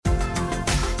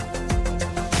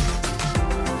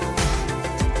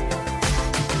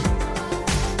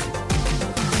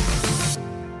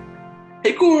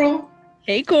Coral.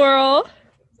 Hey, girl.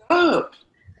 What's up?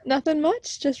 Nothing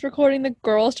much. Just recording the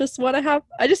girls. Just want to have.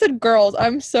 I just said girls.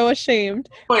 I'm so ashamed.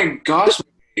 Oh my gosh,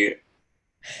 you're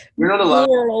not allowed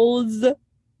Girls.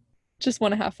 Just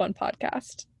want to have fun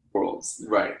podcast. corals.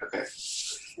 Right, okay.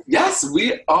 Yes,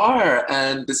 we are.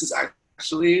 And this is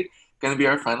actually going to be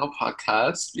our final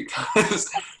podcast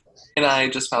because and I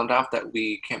just found out that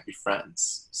we can't be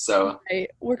friends. So,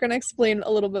 Right. We're gonna explain a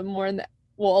little bit more a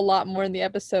lot more in the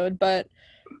episode. But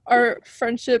our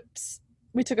friendships.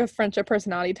 We took a friendship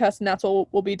personality test, and that's what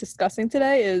we'll be discussing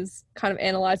today. Is kind of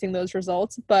analyzing those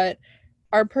results. But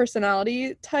our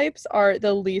personality types are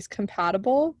the least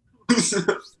compatible.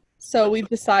 So we've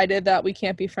decided that we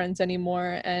can't be friends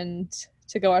anymore and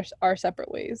to go our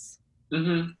separate ways.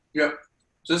 Yep.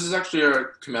 So this is actually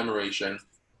our commemoration.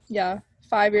 Yeah,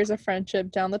 5 years of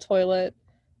friendship down the toilet.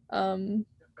 So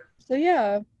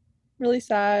yeah, really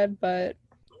sad, but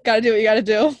gotta do what you gotta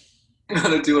do.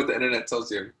 Gotta do what the internet tells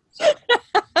you.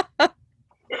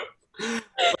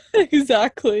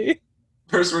 Exactly.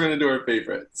 First, we're gonna do our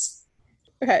favorites.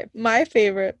 Okay, my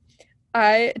favorite.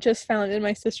 I just found in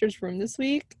my sister's room this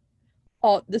week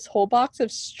this whole box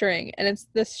of string, and it's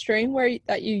the string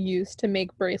that you use to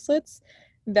make bracelets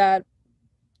that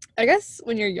I guess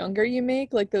when you're younger you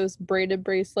make like those braided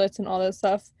bracelets and all that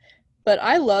stuff. But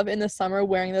I love in the summer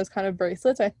wearing those kind of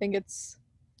bracelets. I think it's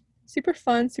super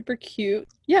fun, super cute.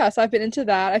 Yeah, so I've been into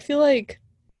that. I feel like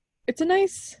it's a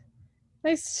nice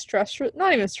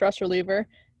not even stress reliever,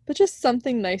 but just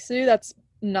something nice to do that's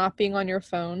not being on your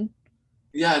phone.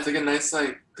 Yeah, it's like a nice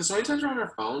because so many times we're on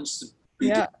our phones to be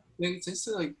doing Yeah, things. It's nice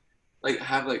to like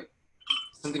have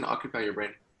something to occupy your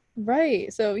brain.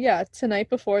 right. So yeah, tonight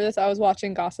before this I was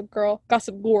watching Gossip Girl,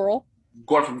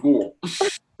 Going from school.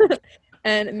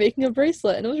 and making a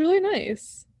bracelet, and it was really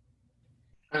nice.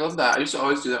 I love that. I used to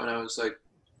always do that when I was like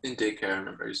in daycare. I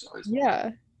remember I used to always.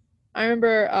 Yeah. I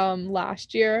remember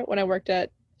last year when I worked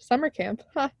at summer camp,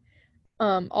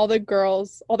 all the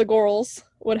girls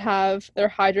would have their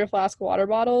Hydro Flask water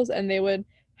bottles, and they would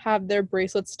have their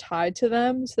bracelets tied to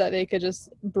them so that they could just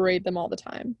braid them all the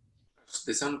time.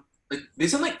 They sound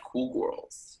like cool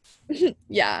girls.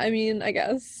 Yeah, I mean, I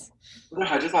guess. The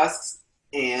hydro flasks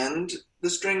and the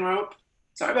string rope.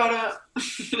 Sorry about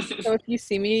So it. if you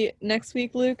see me next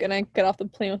week, Luke, and I get off the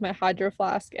plane with my Hydro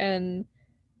Flask and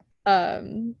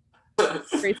um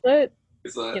bracelet,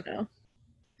 It's like you know.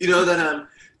 you know that I'm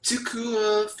too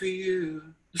cool for you.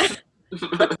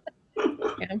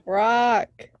 Camp Rock.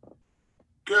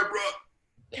 Deborah.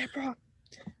 Camp Rock.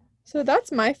 So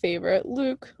that's my favorite.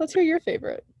 Luke, let's hear your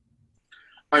favorite.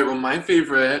 All right. Well, my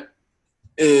favorite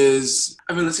is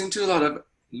I've been listening to a lot of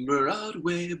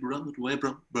Broadway, Broadway,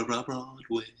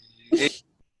 Broadway.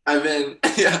 I've been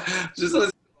just listening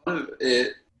to a lot of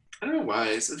it. I don't know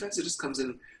why. Sometimes it just comes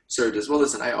in surges. Well,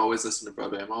 listen, I always listen to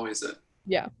Broadway. I'm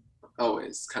Yeah.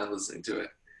 always kind of listening to it.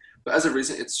 But as of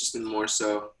recent, it's just been more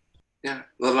so. Yeah,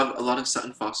 a lot of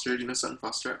Sutton Foster. Do you know Sutton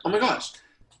Foster? Oh my gosh,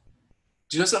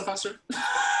 do you know Sutton Foster?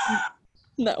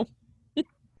 No.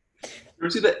 Ever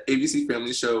see the ABC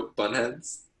Family show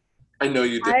Bunheads? I know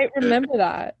you did. I remember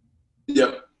that.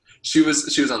 Yep, she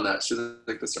was on that. She was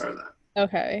like the star of that.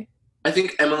 Okay. I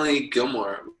think Emily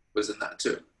Gilmore was in that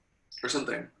too, or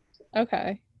something.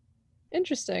 Okay.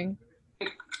 Interesting.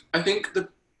 I think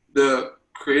the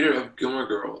creator of Gilmore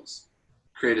Girls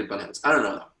created Bunheads. I don't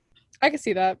know though. I can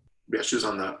see that. Yeah, she was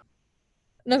on that.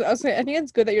 No, I think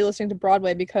it's good that you're listening to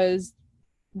Broadway because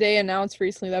they announced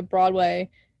recently that Broadway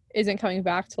isn't coming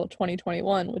back till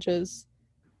 2021, which is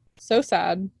so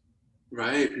sad.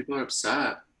 Right, people are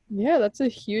upset. Yeah, that's a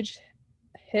huge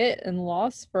hit and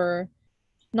loss for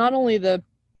not only the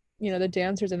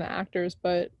dancers and the actors,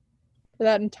 but for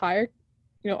that entire,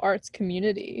 arts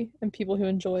community and people who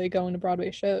enjoy going to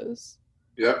Broadway shows.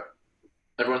 Yep,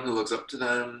 everyone who looks up to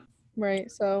them.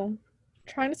 Right. So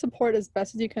trying to support as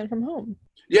best as you can from home.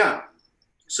 Yeah,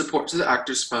 support to the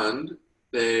Actors Fund.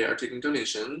 They are taking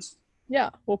donations. Yeah,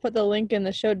 we'll put the link in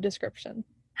the show description.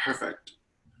 Perfect.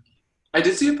 I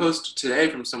did see a post today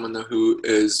from someone though who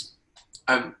is,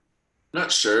 I'm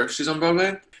not sure if she's on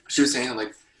Broadway. She was saying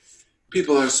like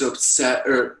people are so upset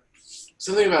or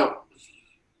something about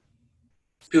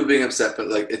people being upset, but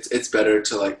like it's better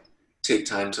to like take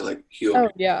time to like heal. Oh,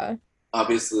 yeah,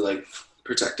 Obviously, like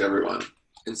protect everyone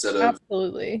instead of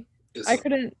absolutely. just I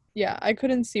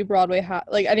couldn't see Broadway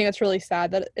like I think it's really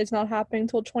sad that it's not happening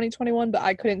until 2021, but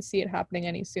I couldn't see it happening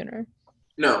any sooner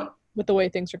no, with the way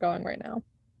things are going right now.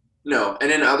 no.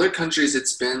 And in other countries,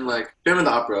 it's been like Phantom of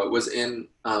the Opera was in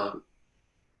I'm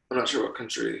not sure what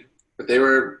country, but they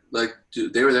were like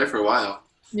they were there for a while.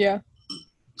 Yeah.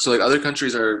 So like other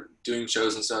countries are doing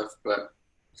shows and stuff, but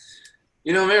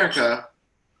You know, America,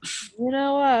 You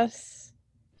know us.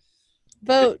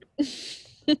 Vote.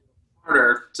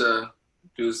 harder to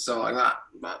do something like that.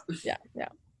 But Yeah, yeah.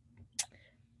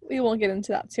 We won't get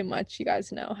into that too much. You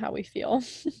guys know how we feel.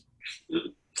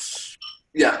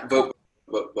 yeah, vote,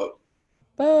 vote, vote.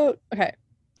 Vote. Okay.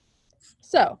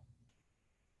 So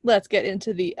let's get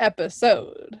into the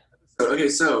episode. Okay,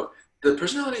 so the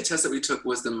personality test that we took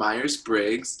was the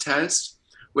Myers-Briggs test,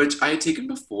 which I had taken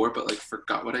before, but like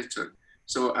forgot what I took.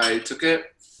 So I took it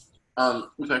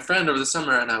with my friend over the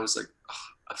summer, and I was like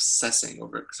obsessing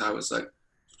over it because I was like,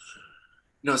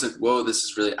 I was like, whoa, this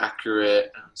is really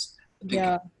accurate. And I was thinking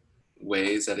Yeah.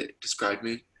 ways that it described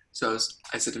me. So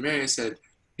I said to Mary, I said,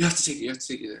 you have to take it, you have to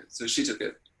take it. So she took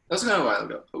it. That was kind of a while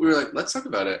ago, but we were like, let's talk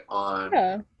about it on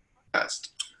Yeah. podcast.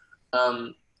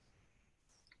 Um,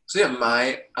 so yeah,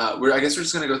 I guess we're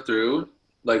just gonna go through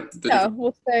like the Yeah. different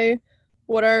We'll say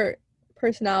what our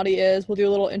personality is. We'll do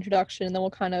a little introduction and then we'll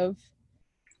kind of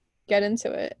get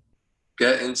into it.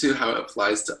 get into how it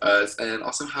applies to us and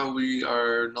also how we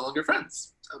are no longer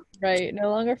friends. So, Right. No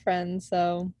longer friends.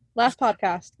 So last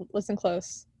podcast. Listen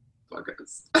close.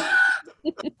 podcast.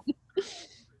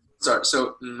 Sorry.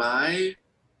 So my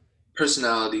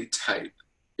personality type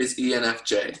is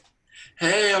ENFJ.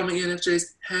 Hey, all my ENFJs.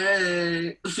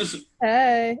 Hey.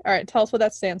 Hey. All right. Tell us what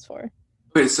that stands for.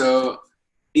 Okay, so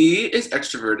E is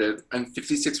extroverted. I'm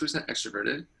 56%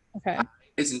 extroverted. Okay. I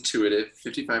is intuitive,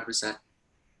 55%.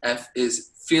 F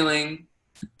is feeling,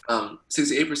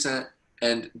 68%.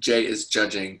 And J is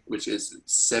judging, which is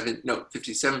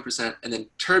 57%. And then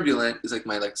turbulent is like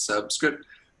my like subscript,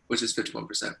 which is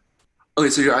 51%. Okay,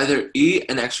 so you're either E,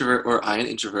 an extrovert, or I, an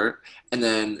introvert. And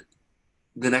then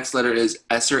the next letter is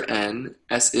S or N.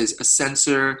 S is a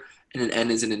sensor, and an N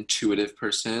is an intuitive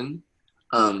person.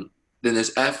 Um, then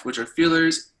there's F, which are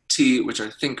feelers, T, which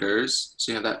are thinkers.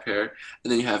 So you have that pair.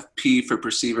 And then you have P for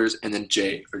perceivers, and then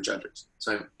J for judges.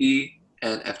 So I'm E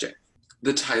and FJ.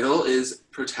 The title is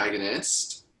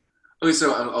protagonist. Okay,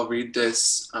 so I'll read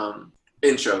this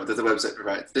intro that the website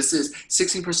provides. This is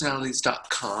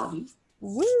 16personalities.com.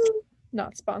 Woo.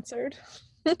 Not sponsored.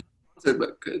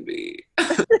 But could be.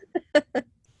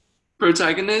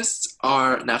 Protagonists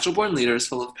are natural born leaders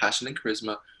full of passion and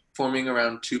charisma, forming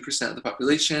around 2% of the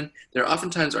population. There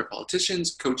oftentimes are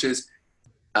politicians,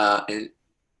 and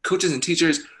coaches and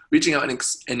teachers reaching out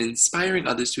and inspiring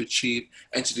others to achieve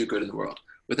and to do good in the world.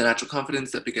 With a natural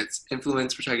confidence that begets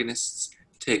influence, protagonists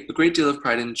take a great deal of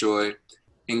pride and joy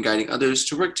in guiding others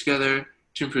to work together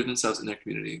to improve themselves in their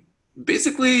community.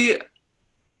 Basically,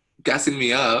 gassing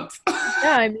me up.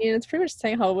 Yeah, I mean, it's pretty much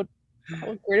saying how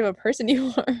great of a person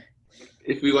you are.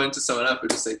 If we wanted to sum it up,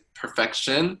 we'd just say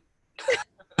perfection.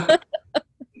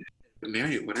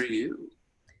 Mary, what are you?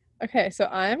 Okay, so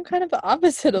I'm kind of the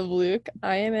opposite of Luke.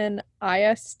 I am an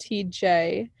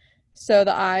ISTJ. So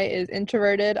the I is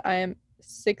introverted. I am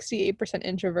 68%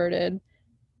 introverted.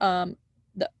 Um,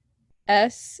 the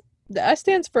S the S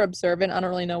stands for observant. I don't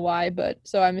really know why, but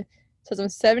I'm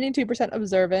 72%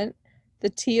 observant. The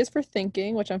T is for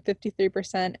thinking, which I'm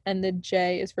 53%, and the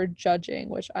J is for judging,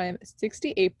 which I am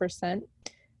 68%.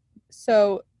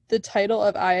 So the title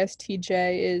of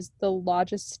ISTJ is the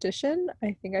logistician.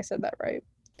 I think I said that right.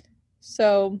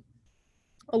 So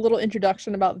a little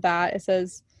introduction about that. It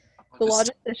says the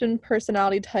logistician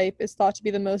personality type is thought to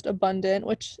be the most abundant,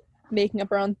 which making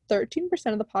up around 13%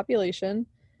 of the population.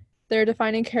 Their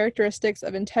defining characteristics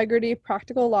of integrity,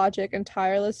 practical logic, and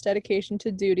tireless dedication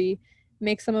to duty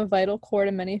makes them a vital core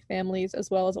to many families, as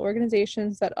well as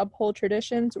organizations that uphold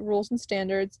traditions, rules, and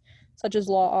standards, such as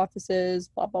law offices,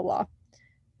 blah, blah, blah.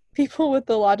 People with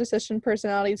the logistician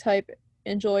personality type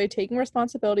enjoy taking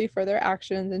responsibility for their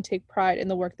actions and take pride in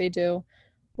the work they do.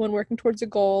 When working towards a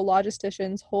goal,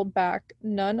 logisticians hold back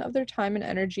none of their time and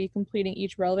energy, completing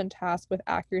each relevant task with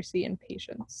accuracy and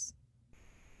patience.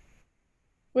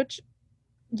 Which,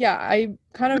 yeah, I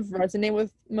kind of resonate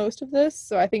with most of this.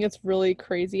 So I think it's really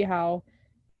crazy how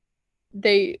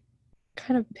they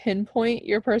kind of pinpoint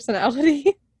your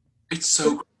personality. It's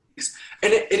so crazy.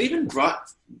 And it even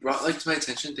brought like to my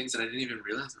attention things that I didn't even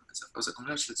realize of myself. I was like, oh my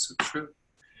gosh, that's so true.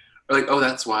 Or like, oh,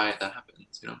 that's why that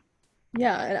happens.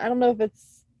 Yeah, and I don't know if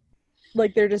it's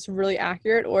like they're just really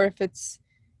accurate or if it's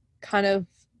kind of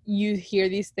you hear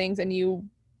these things and you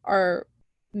are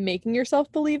making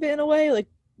yourself believe it in a way, like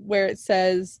where it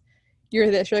says you're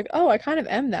this, you're like, oh, I kind of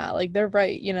am that. Like they're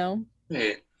right.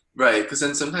 Right. Right. Because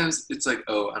then sometimes it's like,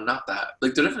 oh, I'm not that.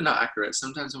 Like they're definitely not accurate.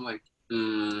 Sometimes I'm like,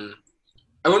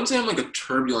 I wouldn't say I'm like a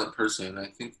turbulent person. I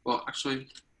think, well, actually,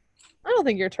 I don't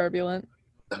think you're turbulent.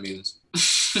 that means.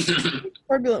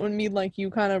 Turbulent would mean like you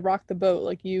kind of rock the boat,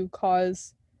 like you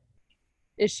cause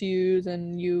issues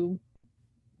and you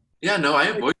Yeah, no, I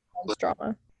avoid.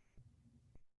 Drama.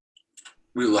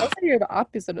 We I would love. say you're the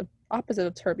opposite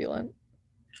of turbulent.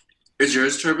 Is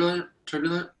yours turbulent?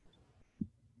 Turbulent?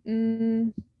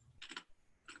 Mm,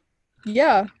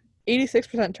 yeah,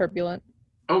 86% turbulent.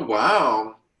 Oh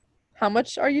wow, How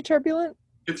much are you turbulent?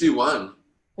 51,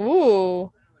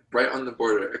 Ooh, right on the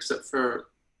border, except for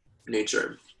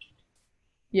nature.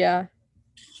 yeah.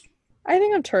 I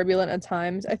think I'm turbulent at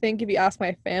times. I think if you ask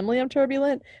my family, I'm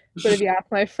turbulent, but if you ask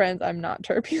my friends, I'm not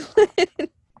turbulent.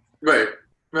 Right,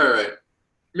 right.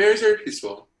 Mary's very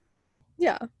peaceful.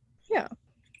 Yeah, yeah.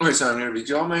 Okay, so I'm gonna read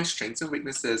you all my strengths and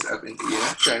weaknesses of an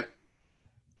ENFJ.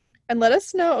 And let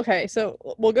us know. Okay, so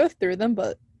we'll go through them,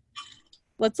 but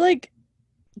let's like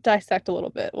dissect a little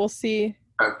bit. We'll see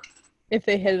Okay. if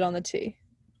they hit it on the T.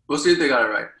 We'll see if they got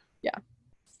it right. Yeah.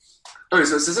 Okay,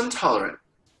 so it says I'm tolerant. Okay.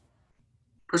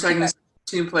 Protagonists are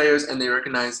team players, and they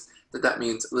recognize that that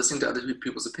means listening to other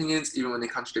people's opinions, even when they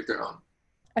contradict their own.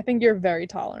 I think you're very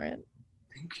tolerant.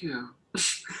 Thank you.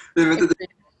 They admit that they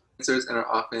have answers and are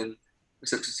often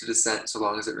receptive to dissent so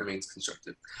long as it remains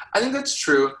constructive. I think that's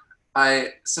true.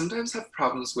 I sometimes have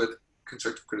problems with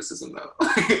constructive criticism, though.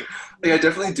 Like I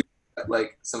definitely do.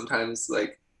 Like sometimes,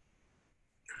 like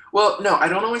well, no, I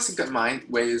don't always think that my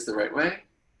way is the right way,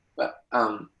 but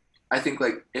I think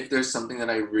like if there's something that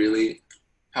I really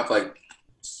have like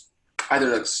either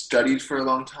like studied for a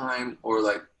long time or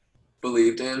like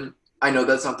believed in, I know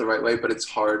that's not the right way, but it's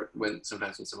hard when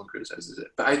sometimes when someone criticizes it.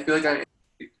 But I feel like I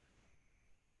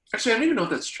actually I don't even know if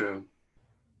that's true.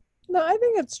 No, I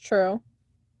think it's true.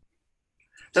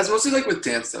 That's mostly like with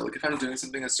dance though. Like if I'm doing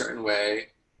something a certain way,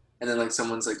 and then like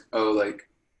someone's like, "Oh, like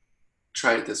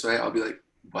try it this way," I'll be like,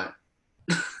 "What?"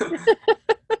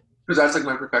 Because that's like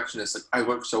my perfectionist. Like I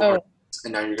worked so hard, Oh,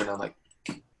 and now you're gonna like.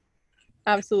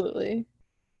 absolutely.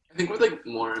 I think with like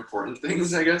more important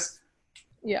things, I guess.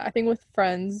 Yeah, I think with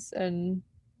friends and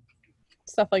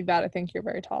stuff like that, I think you're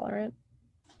very tolerant.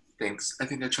 Thanks. I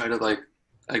think I try to like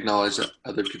acknowledge that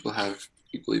other people have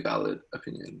equally valid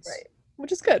opinions. Right.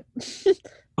 Which is good.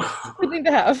 Good thing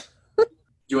to have.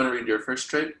 You want to read your first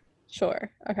trait?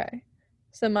 Sure. Okay.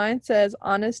 So mine says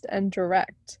honest and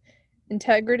direct.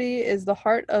 Integrity is the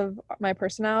heart of my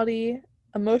personality.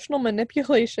 Emotional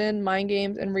manipulation, mind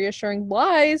games, and reassuring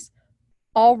lies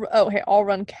all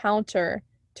run counter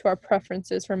to our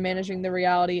preferences for managing the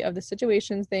reality of the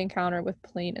situations they encounter with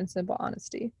plain and simple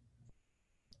honesty.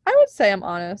 I would say I'm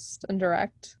honest and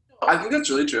direct. I think that's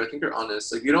really true. I think you're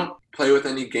honest. Like you don't play with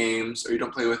any games or you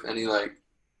don't play with any like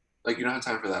you don't have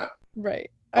time for that. Right.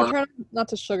 I One, try not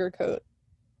to sugarcoat.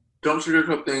 don't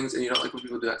sugarcoat things, and you don't like when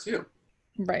people do that too.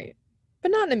 Right.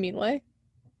 But not in a mean way.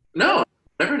 No,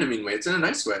 never in a mean way. It's in a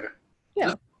nice way. Yeah.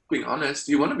 Just being honest.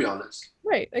 You want to be honest.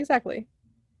 Right. Exactly.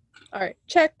 All right.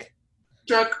 Check.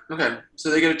 Check. Okay, so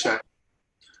they get a check.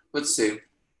 Let's see.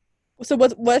 So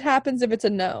what happens if it's a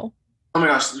no? Oh my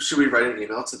gosh, should we write an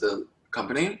email to the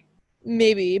company?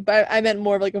 Maybe, but I meant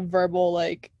more of like a verbal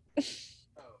like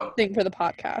Oh, thing for the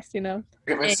podcast, you know?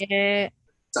 get my Eh.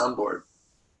 soundboard.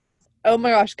 Oh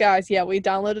my gosh, guys, yeah, we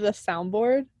downloaded a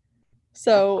soundboard.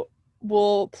 So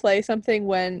we'll play something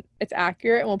when it's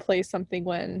accurate and we'll play something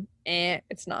when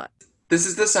it's not. This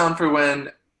is the sound for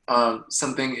when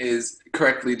something is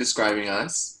correctly describing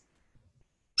us.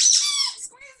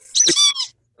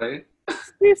 Right?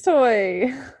 Squeeze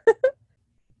toy.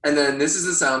 And then this is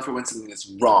the sound for when something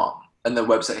is wrong and the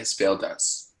website has failed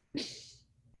us.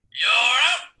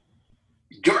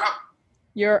 You're up.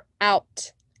 You're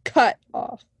out. Cut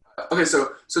off. Okay,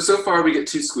 so far we get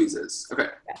 2 squeezes. Okay.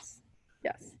 Yes.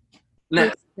 Yes.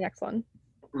 Next, Next one.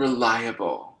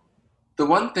 reliable. The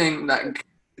one thing that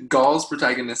galls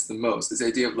protagonists the most is the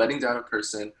idea of letting down a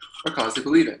person or cause they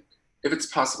believe in. If it's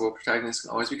possible, protagonists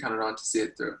can always be counted on to see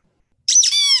it through.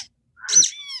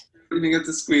 You think it's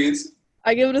a squeeze?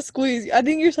 I give it a squeeze. I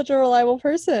think you're such a reliable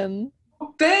person.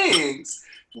 Oh, thanks.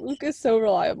 Luke is so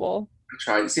reliable. I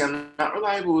tried. See, I'm not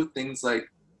reliable with things like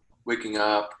waking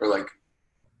up or like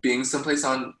being someplace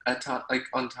like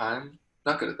on time.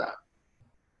 Not good at that.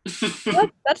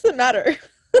 That doesn't matter.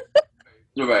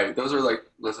 You're right. Those are like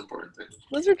less important things.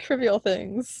 Those are trivial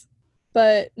things.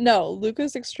 But no, Luke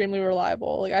is extremely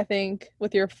reliable. Like I think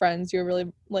with your friends, you're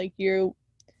really like you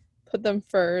put them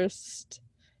first.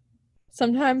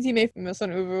 Sometimes you may miss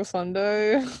an Uvu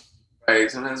Sunday,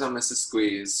 Right. Sometimes I'll miss a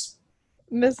squeeze.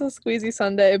 miss a squeezy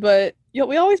Sunday, but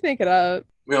we always make it up.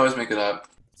 We always make it up.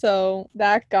 So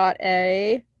that got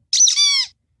a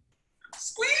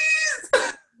Squeeze.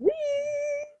 whee!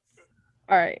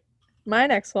 All right. My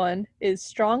next one is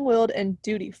strong-willed and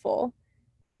dutiful.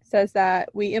 It says that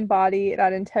we embody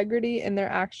that integrity in their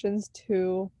actions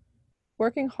to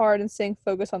Working hard and staying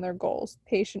focused on their goals,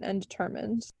 patient and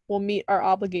determined, will meet our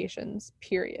obligations,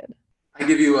 period. I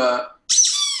give you a.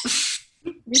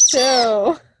 Me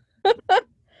too.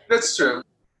 That's true.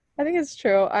 I think it's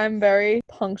true. I'm very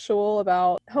punctual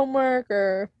about homework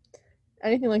or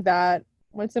anything like that.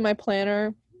 Once in my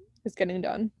planner, it's getting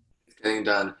done. It's getting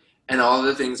done. And all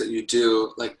the things that you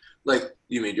do, like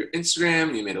you made your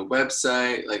Instagram, you made a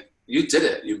website, like you did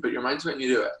it. You put your mind to it and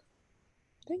you do it.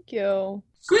 Thank you.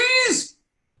 Squeeze!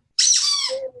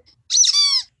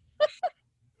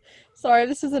 Sorry,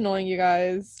 this is annoying you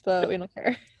guys, but we don't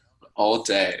care. All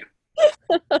day.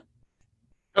 Oh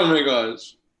my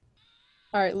gosh.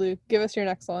 All right, Luke, give us your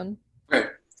next one. Okay.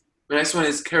 The next one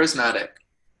is charismatic.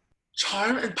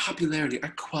 Charm and popularity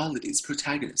are qualities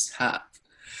protagonists have.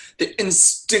 They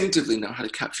instinctively know how to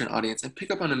capture an audience and pick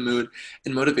up on a mood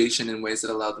and motivation in ways that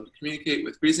allow them to communicate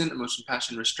with reason, emotion,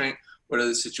 passion, restraint, whatever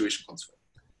the situation calls for.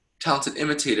 Talented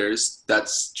imitators,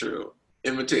 that's true.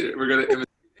 We're going to imitate.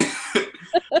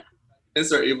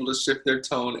 Are able to shift their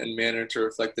tone and manner to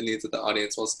reflect the needs of the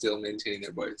audience while still maintaining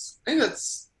their voice. I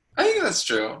think that's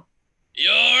true.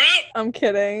 You're out! I'm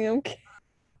kidding.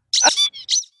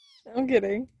 I'm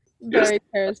kidding. Very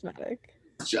charismatic.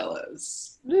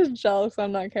 Jealous. I'm just jealous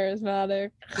I'm not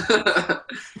charismatic.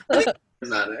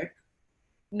 Charismatic.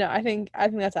 No, I think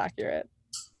that's accurate.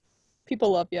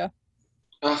 People love you.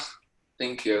 Oh,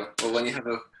 thank you. Well, when you have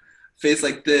a face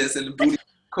like this and booty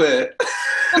quit.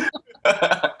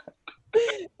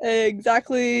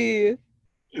 Exactly.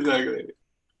 Exactly.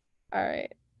 All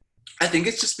right. I think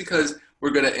it's just because we're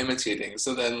good at imitating.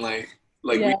 So then,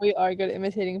 yeah, we are good at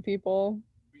imitating people.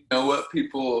 We know what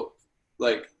people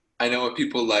like. I know what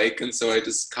people like, and so I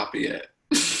just copy it.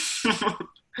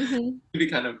 Mm-hmm. It'd be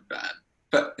kind of bad,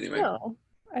 but anyway. No,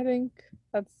 I think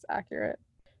that's accurate.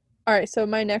 All right. So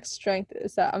my next strength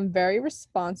is that I'm very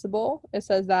responsible. It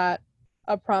says that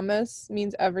a promise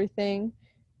means everything.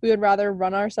 We would rather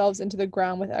run ourselves into the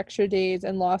ground with extra days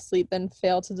and lost sleep than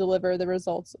fail to deliver the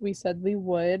results we said we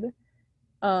would.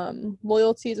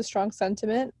 Loyalty is a strong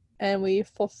sentiment, and we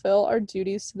fulfill our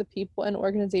duties to the people and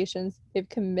organizations they've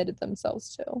committed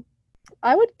themselves to.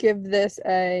 I would give this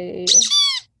a...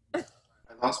 I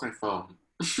lost my phone.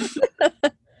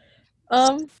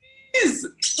 Please.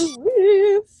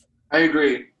 I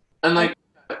agree. And like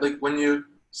when you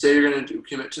say you're gonna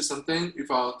commit to something, you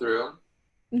follow through.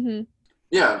 Mm-hmm.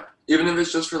 Yeah, even if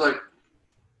it's just for like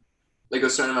a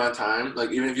certain amount of time,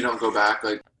 like even if you don't go back,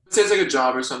 like say it's like a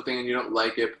job or something and you don't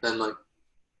like it, but then like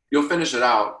you'll finish it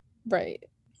out. Right.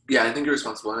 Yeah, I think you're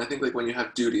responsible, and I think like when you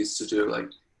have duties to do, like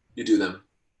you do them.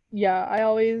 Yeah, I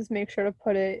always make sure to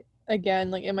put it again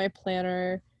like in my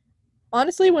planner.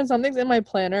 Honestly, when something's in my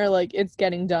planner, like it's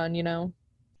getting done, you know.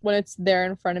 When it's there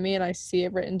in front of me and I see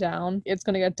it written down, it's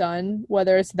gonna get done,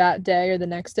 whether it's that day or the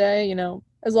next day, you know.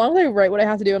 As long as I write what I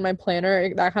have to do in my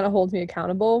planner, that kind of holds me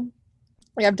accountable.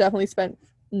 Like I've definitely spent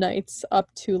nights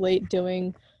up too late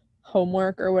doing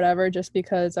homework or whatever just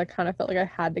because I kind of felt like I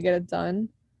had to get it done.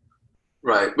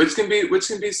 Right, which can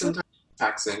be sometimes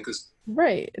taxing because.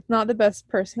 Right, it's not the best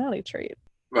personality trait.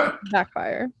 Right.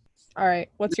 Backfire. All right,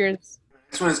 what's yours?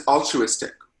 Next one is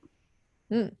altruistic.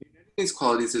 Mm. These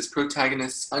qualities is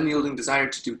protagonists' unyielding desire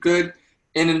to do good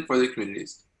in and for their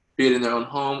communities, be it in their own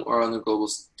home or on the global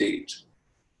stage.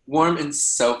 Warm and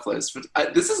selfless.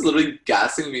 This is literally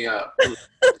gassing me up.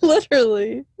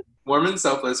 Literally. Warm and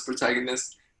selfless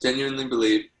protagonists genuinely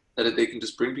believe that if they can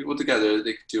just bring people together,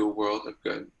 they could do a world of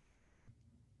good.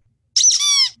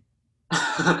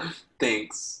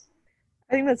 Thanks.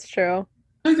 I think that's true.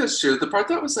 I think that's true. The part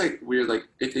that was like weird, like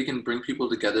if they can bring people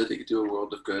together, they could do a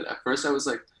world of good. At first I was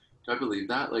like, do I believe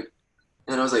that? Like,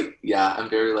 and then I was like, yeah, I'm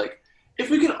very like, if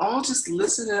we can all just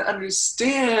listen and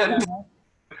understand.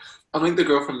 Yeah. I'm like the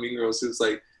girl from Mean Girls who's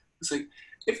like, it's like,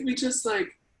 if we just like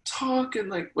talk and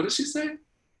like, what did she say?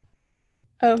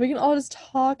 Oh, we can all just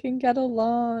talk and get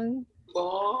along.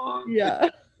 Yeah.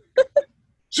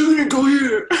 Shouldn't even go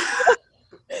here.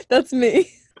 That's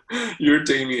me. You're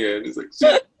Damien. He's like,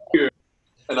 shouldn't here.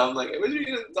 And I'm like, what are you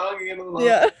gonna talk and get along?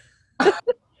 Yeah.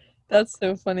 That's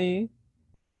so funny.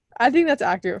 I think that's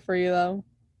accurate for you though.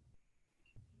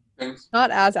 Thanks.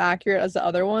 Not as accurate as the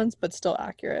other ones, but still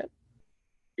accurate.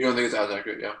 You don't think it's as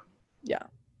accurate, yeah?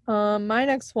 Yeah. My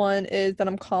next one is that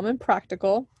I'm calm and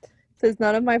practical. It says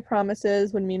none of my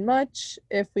promises would mean much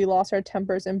if we lost our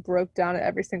tempers and broke down at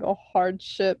every single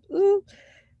hardship. Ooh.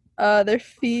 They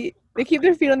keep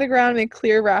their feet on the ground and make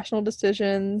clear, rational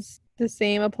decisions. The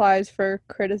same applies for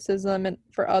criticism and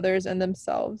for others and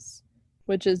themselves,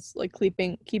 which is like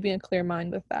keeping a clear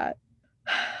mind with that.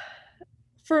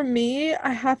 For me,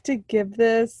 I have to give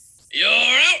this. You're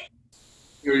out.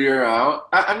 You're out.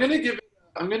 I'm gonna give it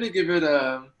I'm gonna give it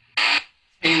a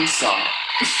chainsaw.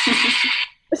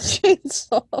 A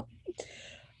chainsaw.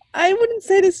 I wouldn't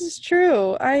say this is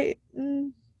true. I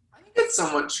think it's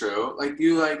somewhat true. Like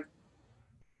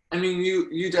I mean,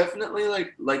 you definitely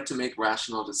like to make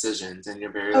rational decisions, and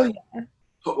you're very Oh like yeah.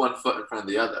 put one foot in front of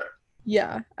the other.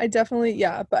 Yeah, I definitely,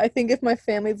 yeah. But I think if my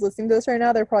family's listening to this right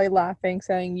now, they're probably laughing,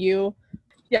 saying you.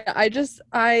 Yeah, I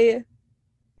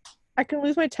can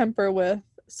lose my temper with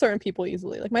certain people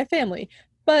easily, like my family.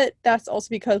 But that's also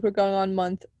because we're going on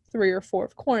month 3 or 4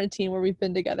 of quarantine where we've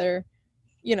been together,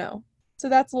 you know. So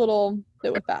that's a little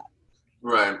bit with that.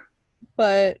 Right.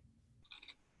 But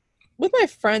with my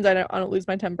friends, I don't lose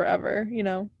my temper ever, you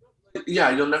know. Yeah,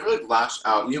 you'll never like lash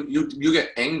out. You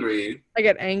get angry. I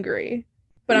get angry,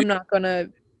 but But I'm not gonna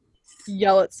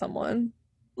yell at someone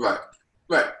right.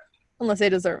 Right. unless they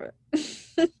deserve it.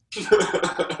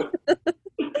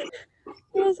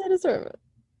 Unless they deserve it.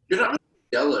 You're not really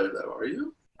a yeller though, are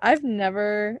you? I've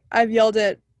yelled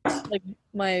at like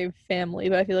my family,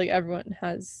 but I feel like everyone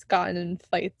has gotten in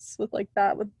fights with like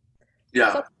that with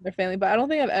Yeah. some of their family, but I don't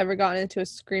think I've ever gotten into a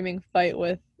screaming fight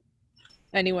with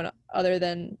anyone other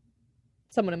than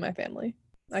someone in my family.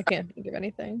 I can't think of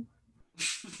anything.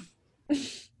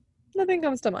 Nothing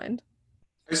comes to mind.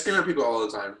 I scream at people all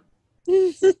the time.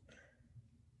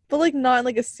 But like not in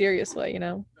like a serious way, you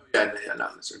know? Yeah,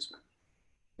 not in a serious way.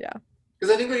 Yeah.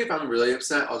 Because I think like if I'm really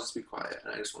upset, I'll just be quiet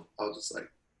and I'll just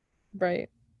Right.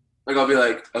 like I'll be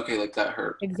like, okay, like that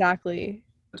hurt. Exactly.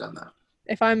 I've done that.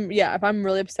 If I'm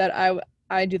really upset,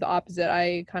 I do the opposite.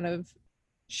 I kind of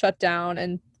shut down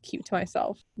and keep to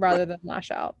myself rather than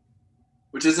lash out.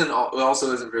 Which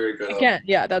also isn't very good. Again,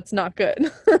 yeah, that's not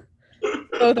good.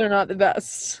 Both are not the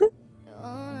best.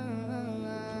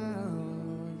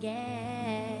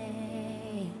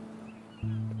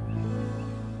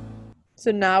 So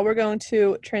now we're going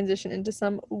to transition into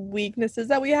some weaknesses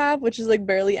that we have, which is like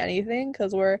barely anything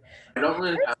because we're I don't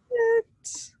really have.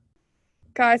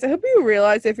 Guys, I hope you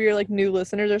realize if you're like new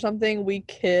listeners or something, we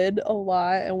kid a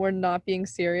lot and we're not being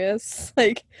serious.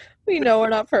 Like, we know we're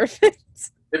not perfect.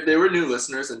 If they were new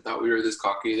listeners and thought we were this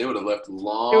cocky, they would have left They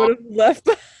long. would have left.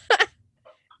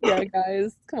 Yeah,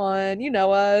 guys, come on. You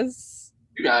know us.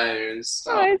 You guys,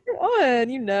 stop. Guys, come on.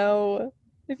 You know.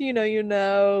 If you know, you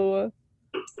know.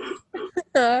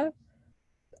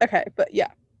 Okay, but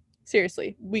yeah.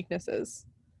 Seriously, weaknesses.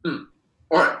 All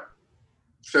right.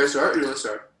 Should I start or do you want to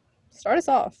start? Start us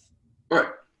off. All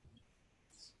right.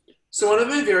 So one of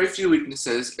my very few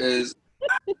weaknesses is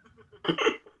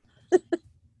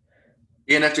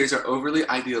ENFJs are overly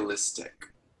idealistic.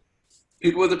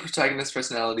 People with a protagonist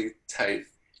personality type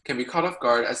can be caught off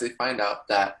guard as they find out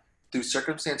that, through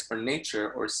circumstance or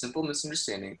nature or simple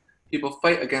misunderstanding, people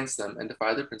fight against them and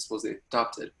defy the principles they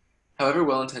adopted, however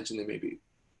well-intentioned they may be.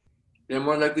 They are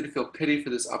more likely to feel pity for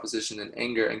this opposition and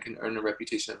anger and can earn a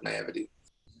reputation of naivety.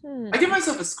 I give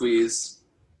myself a squeeze.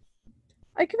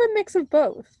 I give a mix of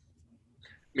both.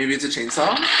 Maybe it's a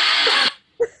chainsaw?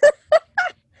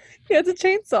 Yeah, it's a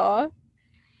chainsaw.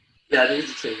 Yeah, I think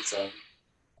it's a chainsaw.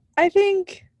 I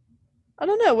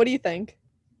don't know. What do you think?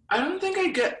 I don't think I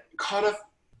get caught off.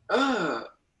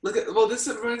 This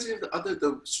reminds me of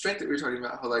the strength that we were talking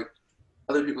about, how like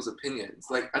other people's opinions.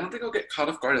 Like, I don't think I'll get caught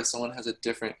off guard if someone has a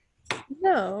different.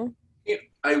 No.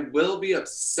 I will be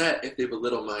upset if they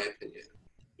belittle my opinion.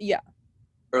 Yeah.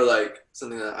 Or like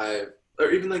something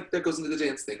or even like that goes into the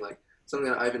dance thing, like something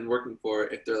that I've been working for.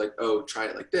 If they're like, oh, try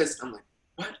it like this, I'm like,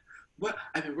 what?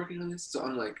 I've been working on this, so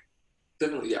I'm like,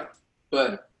 definitely, yeah.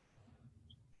 But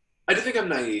I do think I'm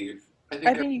naive. I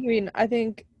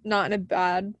think not in a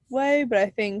bad way, but I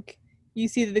think you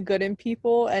see the good in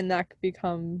people, and that could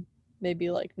become maybe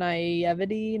like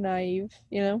naive,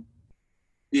 you know?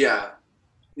 Yeah.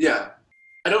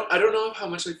 I don't know how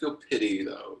much I feel pity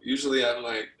though. Usually I'm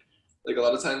like a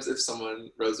lot of times if someone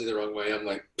rubs me the wrong way, I'm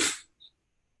like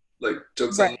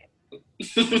jokes right. on.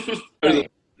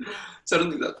 Right. So I don't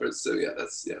think that first. So yeah.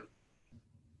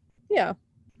 Yeah.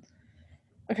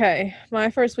 Okay,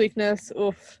 my first weakness,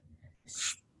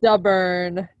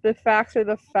 stubborn. The facts are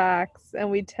the facts, and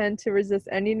we tend to resist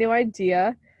any new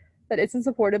idea that isn't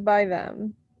supported by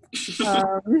them.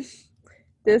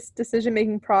 This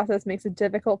decision-making process makes it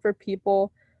difficult for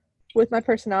people with my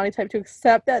personality type to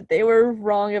accept that they were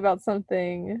wrong about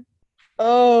something.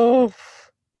 Oh.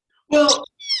 Well,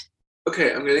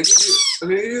 okay, I'm gonna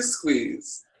give you a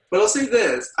squeeze. But I'll say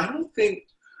this: I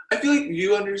feel like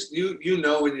you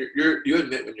know when you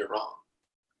admit when you're wrong.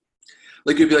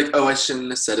 Like you'd be like, oh, I shouldn't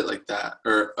have said it like that,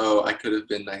 or oh, I could have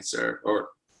been nicer, or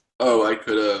oh, I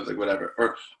could have like whatever,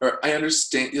 or I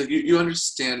understand. You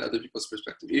understand other people's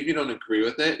perspective. If you don't agree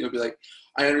with it, you'll be like,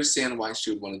 I understand why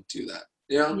she would want to do that.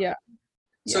 You know? Yeah.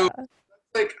 So, Yeah.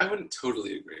 like, I wouldn't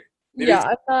totally agree. Maybe Yeah,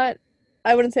 it's, I'm not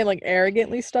I wouldn't say I'm like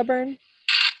arrogantly stubborn,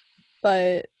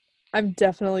 but I'm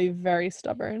definitely very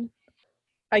stubborn.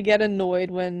 I get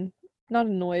annoyed when not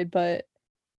annoyed, but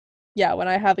yeah, when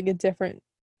I have like a different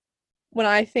when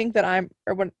I think that I'm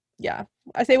or when yeah,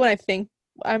 I say when I think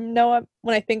when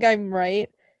I think I'm right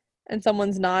and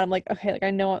someone's not, I'm like, okay, like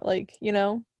I know it, like, you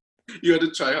know? you had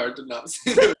to try hard to not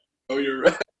say that. Oh, you're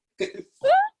right.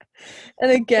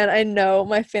 And again, I know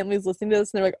my family's listening to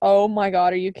this and they're like, "Oh my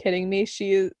God, are you kidding me?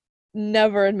 She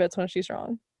never admits when she's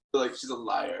wrong." Like, she's a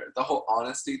liar. The whole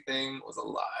honesty thing was a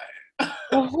lie.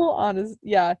 The whole honest,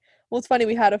 yeah. Well, it's funny.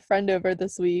 We had a friend over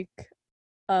this week,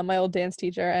 my old dance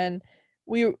teacher, and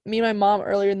me and my mom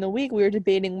earlier in the week, we were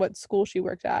debating what school she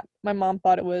worked at. My mom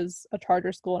thought it was a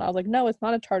charter school, and I was like, "No, it's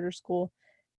not a charter school."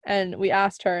 And we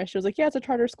asked her, and she was like, "Yeah, it's a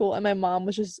charter school." And my mom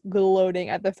was just gloating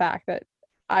at the fact that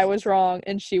I was wrong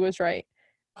and she was right.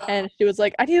 And she was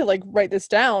like, "I need to like write this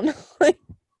down." Like,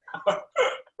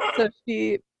 so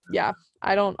yeah,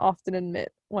 I don't often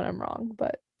admit when I'm wrong,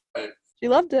 but Right, she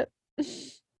loved it.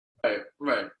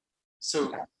 right. So,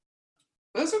 Yeah,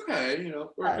 that's okay, you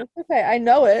know. yeah, it's okay. I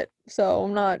know it, so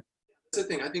I'm not. That's the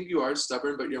thing. I think you are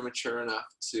stubborn, but you're mature enough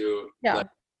to, Yeah, like,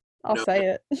 I'll know, say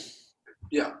it.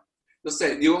 yeah. You'll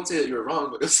say, you won't say that you're wrong,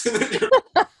 but you'll say that you're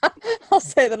I'll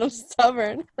say that I'm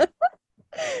stubborn.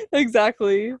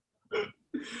 Exactly.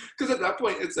 because at that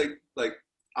point, it's like,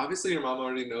 obviously your mom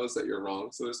already knows that you're wrong,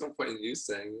 so there's no point in you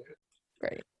saying it.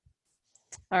 Great.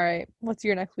 All right. What's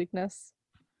your next weakness?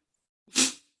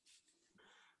 This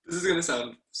is gonna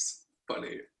sound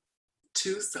funny.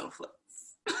 Too selfless.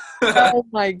 Oh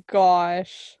my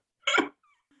gosh.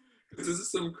 This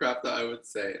is some crap that I would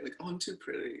say, like, "Oh, I'm too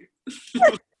pretty,"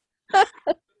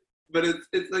 but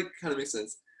it like kind of makes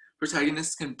sense.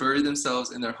 Protagonists can bury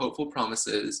themselves in their hopeful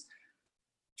promises,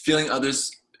 feeling others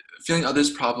feeling others'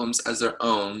 problems as their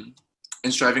own,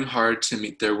 and striving hard to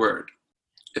meet their word.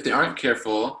 If they aren't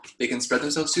careful, they can spread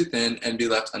themselves too thin and be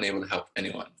left unable to help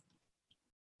anyone.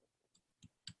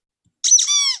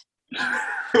 I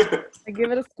I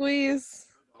give it a squeeze.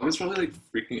 was probably like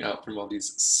freaking out from all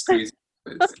these squeeze.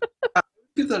 I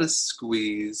give that a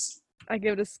squeeze. I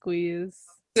give it a squeeze.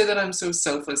 Say that I'm so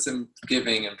selfless and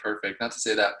giving and perfect. Not to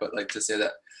say that, but like to say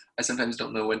that I sometimes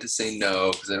don't know when to say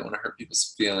no because I don't want to hurt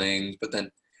people's feelings. But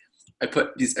then I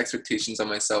put these expectations on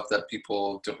myself that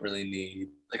people don't really need.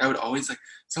 Like I would always like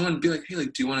someone would be like, "Hey,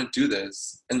 like, do you want to do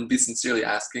this?" And be sincerely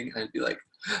asking, and I'd be like,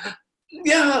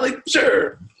 "Yeah, like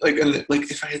sure." Like and like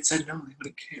if I had said no, they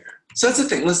wouldn't care. So that's the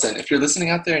thing. Listen, if you're listening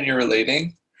out there and you're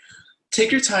relating,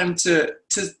 take your time to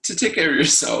take care of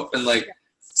yourself and like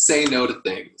say no to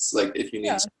things. Like if you need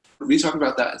Yeah. to. We talk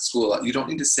about that in school a lot. You don't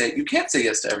need to say you can't say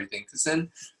yes to everything because then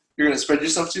you're gonna spread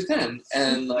yourself too thin.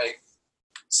 And like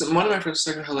so one of my friends was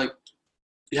talking about how like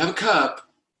you have a cup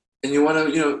and you want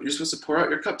to, you're supposed to pour out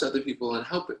your cup to other people and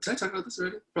help it. Did I talk about this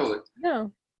already? Probably. You're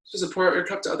No. supposed to pour out your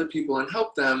cup to other people and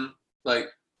help them. Like,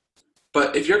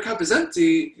 but if your cup is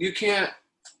empty, you can't.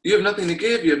 You have nothing to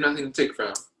give. You have nothing to take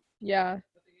from Yeah.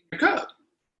 your cup.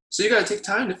 So you gotta take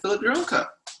time to fill up your own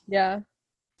cup. Yeah.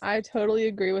 I totally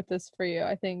agree with this for you.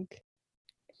 I think,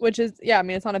 which is, yeah, I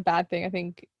mean, it's not a bad thing. I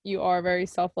think you are very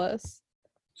selfless.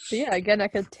 But yeah, again,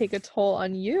 that could take a toll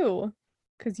on you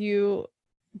because you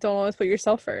don't always put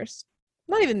yourself first.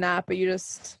 Not even that, but you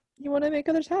want to make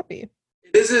others happy.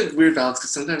 It is a weird balance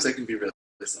because sometimes I can be really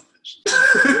selfish.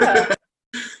 Yeah.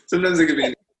 Sometimes I can be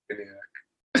a maniac.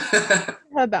 Have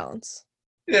a balance.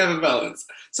 Yeah, have a balance.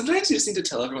 Sometimes you just need to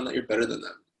tell everyone that you're better than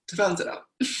them to balance it out.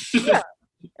 Yeah,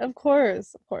 of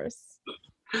course, of course.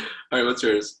 All right, what's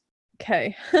yours?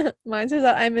 Okay. Mine says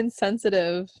that I'm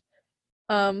insensitive.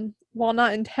 While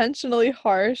not intentionally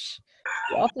harsh,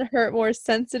 we often hurt more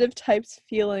sensitive types'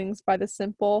 feelings by the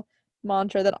simple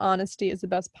mantra that honesty is the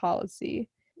best policy.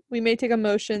 We may take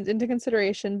emotions into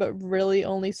consideration, but really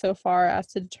only so far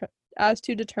as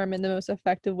to determine the most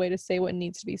effective way to say what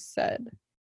needs to be said.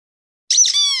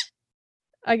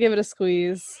 I give it a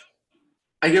squeeze.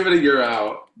 I give it a year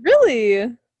out.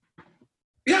 Really?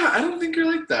 Yeah, I don't think you're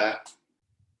like that.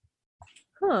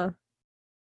 Huh.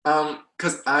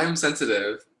 Cause I'm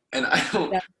sensitive and I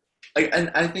don't Yeah. like, and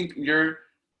I think you're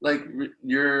like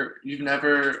you've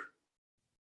never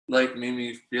like made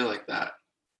me feel like that.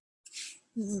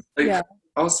 Like Yeah.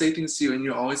 I'll say things to you and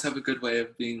you always have a good way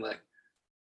of being like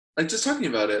just talking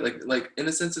about it like in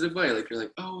a sensitive way. Like you're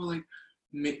like, oh, like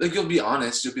like you'll be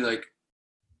honest. You'll be like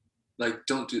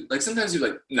don't do like sometimes you're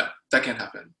like, no, that can't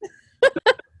happen.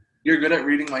 You're good at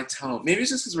reading my tone. Maybe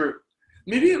it's just because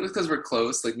maybe it was because we're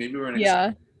close. Like maybe we're in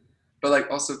Yeah. but like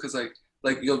also because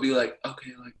like you'll be like,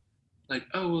 okay, like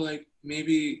oh well, like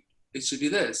maybe it should be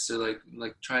this, or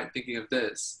like try thinking of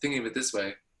it this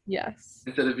way, Yes.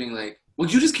 instead of being like, well,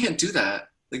 you just can't do that.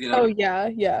 Like, Oh yeah,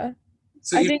 yeah.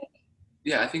 So I even, think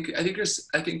yeah, I think,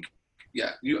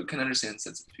 yeah, you can understand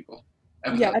sensitive people. I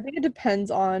feel yeah, like, I think it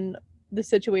depends on the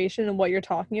situation and what you're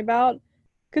talking about.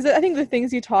 Because I think the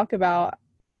things you talk about,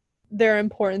 they're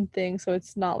important things, so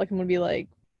it's not like I'm gonna be like,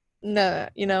 nah,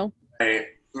 you know? right,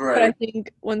 But I right.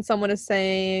 think when someone is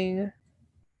saying,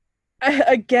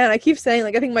 again, I keep saying,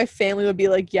 like, I think my family would be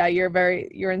like, yeah,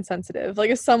 you're insensitive.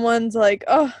 Like, if someone's like,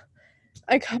 oh,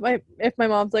 if my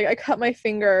mom's like, I cut my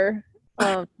finger,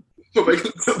 um, Oh my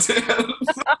God, damn.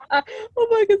 oh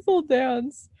my, I can still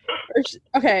dance.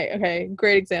 Okay,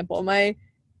 great example. My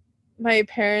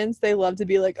parents, they love to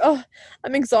be like, oh,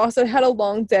 I'm exhausted, I had a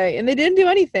long day, and they didn't do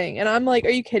anything. And I'm like, are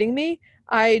you kidding me?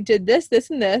 I did this,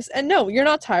 and this, and no, you're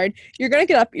not tired. You're gonna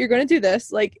get up, you're gonna do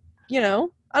this. Like, I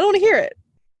don't want to hear it.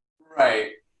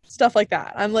 Right. Stuff like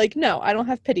that. I'm like, no, I don't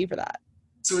have pity for that.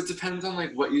 So it depends on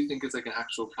like what you think is like an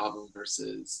actual problem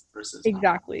versus not.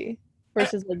 Exactly.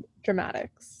 Versus like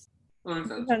dramatics. That makes It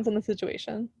sense. depends on the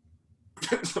situation.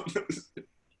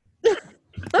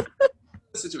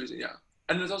 The situation, yeah.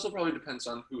 And it also probably depends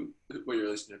on what your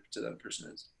relationship to that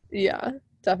person is. Yeah,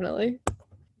 definitely.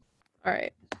 All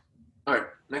right. All right,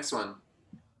 next one.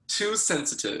 Too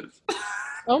sensitive.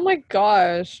 Oh my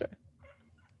gosh.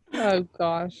 Oh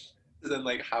gosh. Than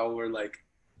like how we're like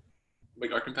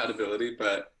our compatibility,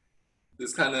 but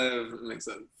this kind of makes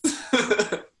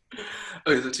sense.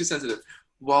 Okay, so too sensitive.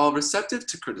 While receptive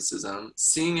to criticism,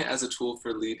 seeing it as a tool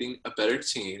for leading a better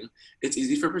team, it's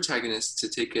easy for protagonists to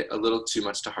take it a little too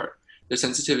much to heart. Their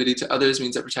sensitivity to others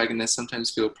means that protagonists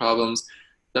sometimes feel problems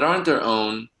that aren't their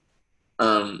own,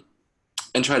 um,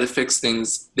 and try to fix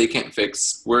things they can't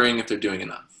fix, worrying if they're doing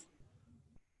enough.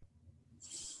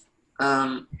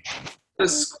 Um, a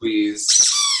squeeze.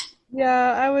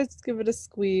 Yeah, I would give it a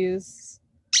squeeze.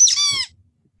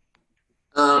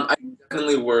 I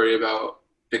definitely worry about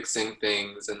fixing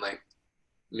things and like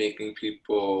making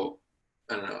people,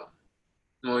 I don't know.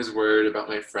 I'm always worried about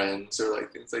my friends or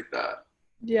like things like that.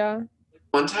 Yeah.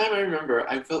 One time I remember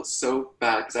I felt so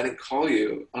bad because I didn't call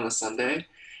you on a Sunday,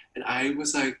 and I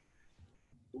was like,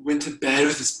 went to bed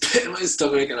with this pit in my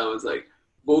stomach, and I was like,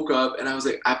 woke up and I was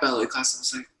like at ballet class. And I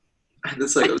was like, and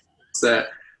this like I was upset.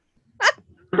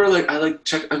 I remember like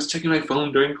I was checking my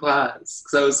phone during class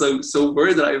because I was so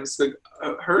worried that I was like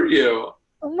hurt you.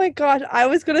 Oh my gosh, I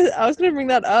was gonna bring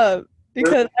that up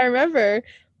because I remember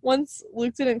once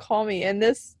Luke didn't call me, and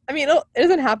this, I mean, it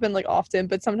doesn't happen like often,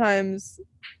 but sometimes,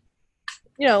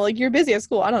 like you're busy at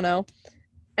school, I don't know.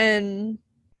 And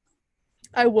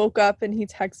I woke up and he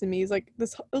texted me. He's like,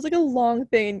 this, it was like a long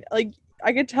thing. Like,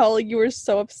 I could tell like you were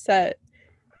so upset.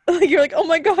 Like, you're like, oh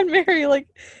my God, Mary, like,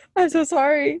 I'm so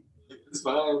sorry. It's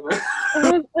fine. And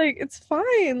I was like, it's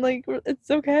fine. Like, it's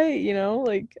okay,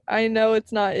 Like, I know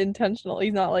it's not intentional.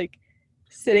 He's not like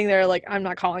sitting there like, I'm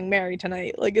not calling Mary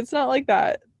tonight. Like, it's not like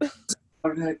that,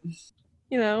 Okay.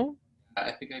 you know?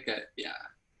 I think I get, yeah.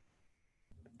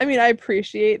 I mean, I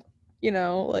appreciate,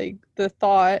 like the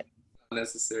thought.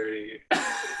 Unnecessary.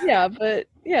 Yeah, but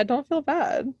yeah, don't feel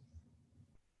bad.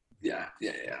 Yeah,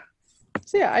 yeah, yeah.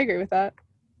 So yeah, I agree with that.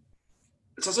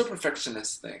 It's also a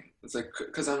perfectionist thing. It's like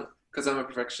because I'm a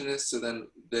perfectionist, so then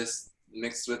this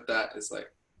mixed with that is like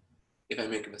if I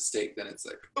make a mistake, then it's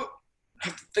like oh, I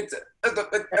have to fix it.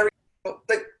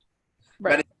 Like,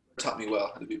 Right. Maddie taught me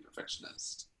well how to be a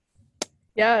perfectionist.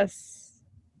 Yes.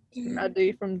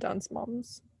 Maddie from Dance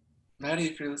Moms. Maddie,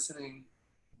 if you're listening,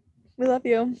 We love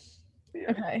you.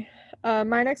 yeah. Okay.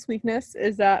 My next weakness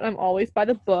is that I'm always by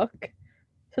the book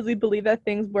because we believe that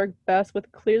things work best with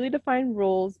clearly defined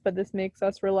rules, but this makes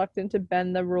us reluctant to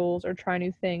bend the rules or try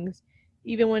new things,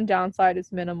 even when downside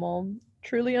is minimal.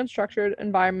 Truly unstructured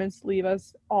environments leave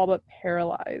us all but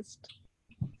paralyzed.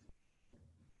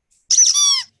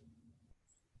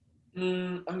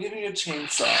 I'm giving you a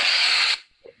chainsaw.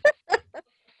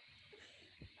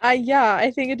 Yeah,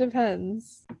 I think it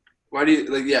depends. Why do you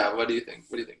like? Yeah, what do you think?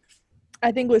 What do you think?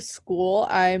 I think with school,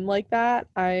 I'm like that.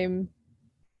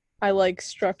 I like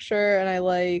structure and I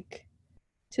like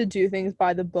to do things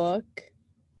by the book,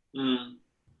 Mm,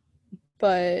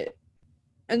 but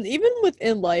and even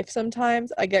within life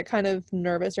sometimes I get kind of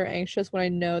nervous or anxious when I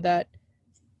know that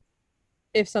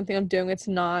if something I'm doing it's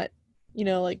not,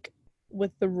 like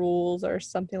with the rules or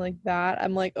something like that.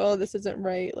 I'm like, "Oh, this isn't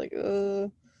right." Like,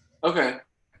 okay.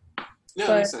 Yeah, that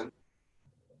but makes sense.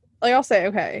 like I'll say,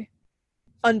 okay,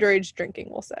 underage drinking,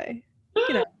 we'll say.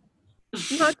 You know,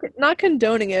 not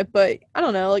condoning it, but I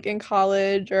don't know, like in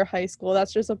college or high school,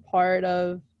 that's just a part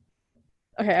of.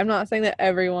 Okay, I'm not saying that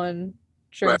everyone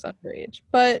Right. drinks underage,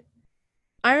 but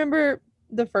I remember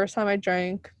the first time I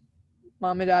drank.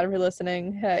 Mom and dad, if you're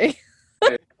listening, hey.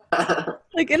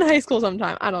 Like in high school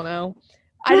sometime. I don't know.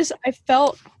 I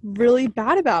felt really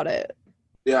bad about it.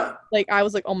 Yeah. Like I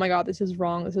was like, oh my God, this is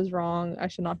wrong. This is wrong. I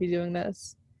should not be doing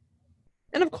this.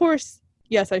 And of course,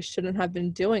 yes, I shouldn't have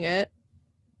been doing it,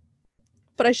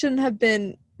 but I shouldn't have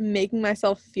been making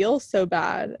myself feel so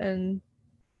bad and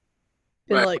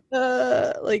been Right.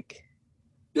 like,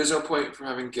 There's no point for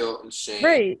having guilt and shame.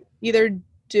 right. Either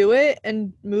do it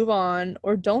and move on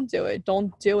or don't do it.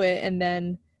 Don't do it and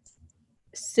then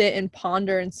sit and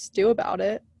ponder and stew about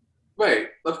it. Right.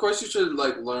 Of course, you should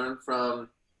like learn from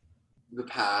the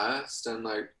past and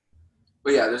like,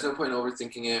 but yeah, there's no point in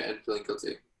overthinking it and feeling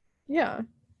guilty. Yeah.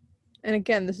 And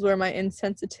again, this is where my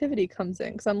insensitivity comes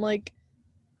in because I'm like,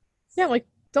 yeah, I'm like,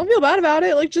 don't feel bad about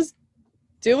it. Like, just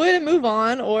do it and move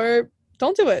on or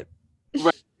don't do it.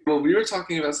 Right. Well, we were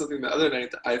talking about something the other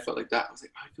night that I felt like that. I was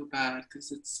like, I feel bad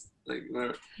because it's like,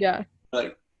 Yeah.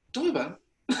 like, don't feel bad.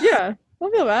 Yeah.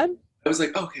 Don't feel bad. I was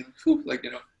like, okay, like, whew, like,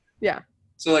 Yeah.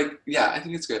 So like, yeah, I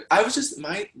think it's good. I was just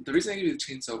the reason I gave you the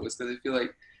chainsaw was because I feel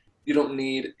like you don't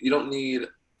need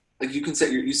like you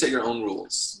set your own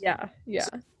rules. Yeah. Yeah.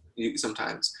 You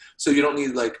sometimes. So you don't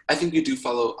need like I think you do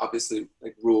follow obviously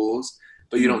like rules,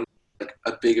 but you don't need like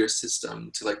a bigger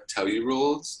system to like tell you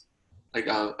rules.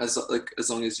 As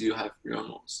long as you have your own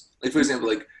rules. Like for example,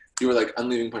 like you were like I'm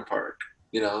leaving Point Park,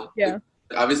 Yeah. Like,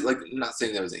 obviously like I'm not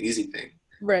saying that was an easy thing.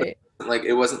 Right. Like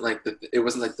it wasn't like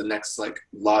the next like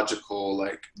logical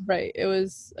like Right. It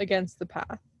was against the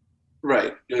path.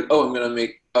 right. You're like, oh, I'm gonna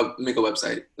make a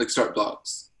website, like start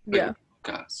blogs, like Yeah.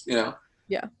 podcasts, Yeah.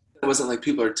 It wasn't like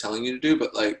people are telling you to do,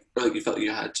 but like or like you felt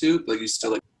you had to, but like you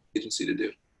still like agency to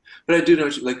do. But I do know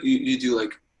like you do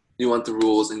like you want the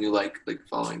rules and you like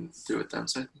following through with them.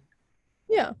 So I think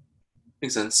Yeah.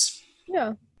 makes sense.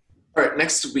 Yeah. All right,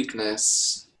 next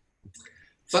weakness.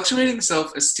 Fluctuating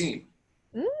self-esteem.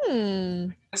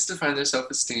 Mm. Let's define their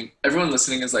self-esteem. Everyone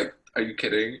listening is like, are you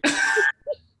kidding?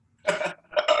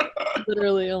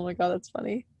 Literally. Oh my God, that's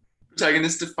funny.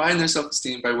 Protagonists define their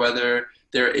self-esteem by whether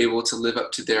they're able to live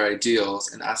up to their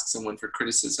ideals and ask someone for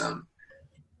criticism.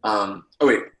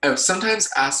 Sometimes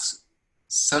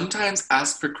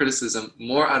ask for criticism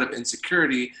more out of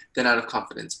insecurity than out of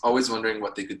confidence, always wondering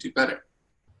what they could do better.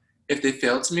 If they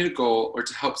fail to meet a goal or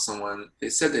to help someone they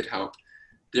said they'd help,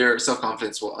 their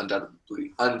self-confidence will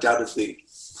undoubtedly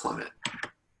plummet.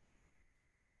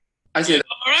 I say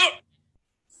that.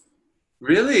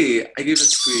 Really? I gave it a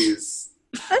squeeze.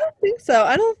 I don't think so.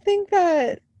 I don't think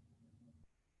that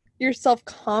your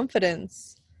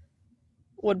self-confidence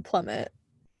would plummet.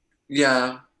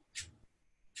 Yeah.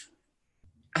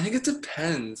 I think it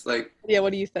depends. Like, Yeah,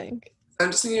 what do you think?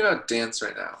 I'm just thinking about dance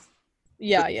right now.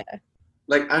 Yeah, yeah.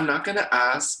 Like, I'm not gonna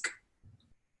ask.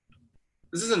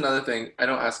 This is another thing. I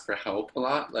don't ask for help a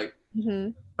lot. Like,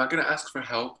 I'm not gonna ask for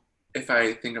help if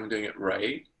I think I'm doing it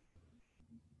right.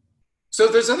 So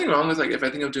if there's nothing wrong with like if I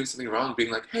think I'm doing something wrong,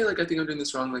 being like, hey, like I think I'm doing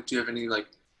this wrong. Like, do you have any like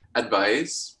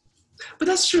advice? But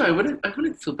that's true. I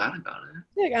wouldn't feel bad about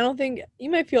it. Like, I don't think you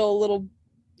might feel a little,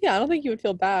 yeah, I don't think you would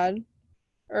feel bad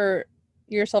or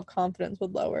your self-confidence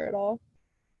would lower at all.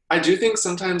 I do think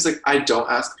sometimes like I don't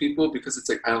ask people because it's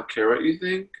like I don't care what you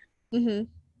think. Mm-hmm.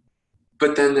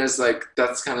 But then there's like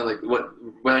that's kind of like what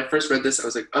when I first read this, I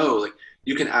was like, oh, like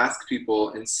you can ask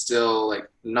people and still like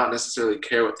not necessarily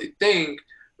care what they think,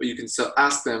 but you can still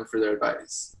ask them for their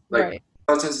advice. Like Right.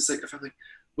 a lot of times it's like if I'm like,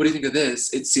 what do you think of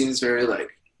this? It seems very like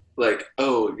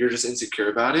oh, you're just insecure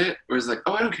about it, whereas like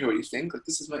oh, I don't care what you think. Like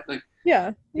this is my like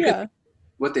Yeah. you can Yeah.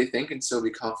 what they think and still be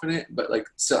confident, but like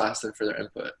still ask them for their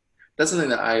input. That's something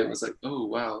that I was like, oh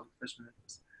wow. But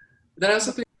then I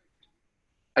also think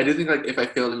I do think like if I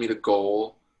fail to meet a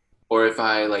goal, or if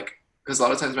I like, because a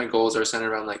lot of times my goals are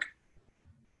centered around like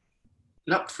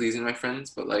not pleasing my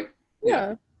friends, but like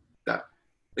Yeah. that.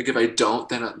 Like if I don't,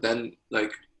 then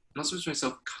like not so much my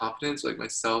self confidence, like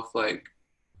myself I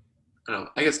don't know.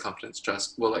 I guess confidence,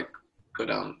 trust will like go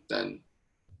down. Then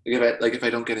if I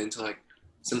don't get into like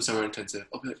some summer intensive,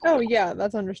 I'll be like, oh Oh, my yeah,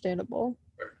 that's understandable.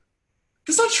 god,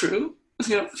 that's not true. It's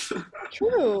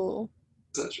True.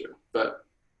 not true, but.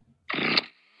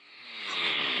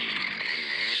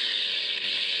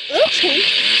 Okay.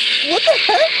 What the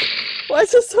heck? Why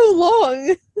is this so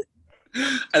long?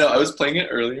 I know I was playing it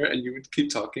earlier and you would keep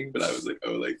talking, but I was like,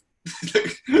 oh, like, I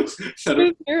I don't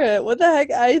didn't hear it. What the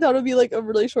heck? I thought it would be like a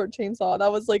really short chainsaw.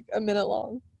 That was like a minute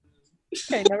long.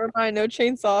 Okay, never mind. No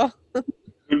chainsaw. know.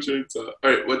 All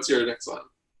right, what's your next one?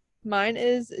 Mine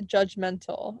is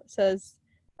judgmental. It says,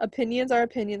 opinions are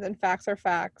opinions and facts are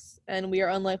facts, and we are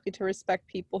unlikely to respect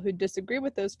people who disagree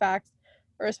with those facts,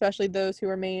 or especially those who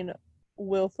remain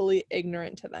willfully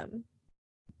ignorant to them.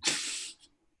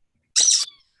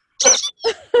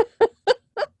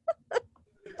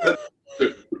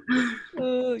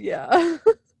 Yeah.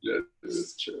 Yeah, it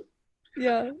is true.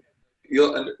 Yeah.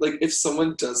 Like if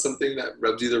someone does something that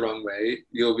rubs you the wrong way,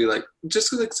 you'll be like, just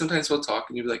 'cause, like sometimes we'll talk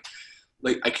and you'll be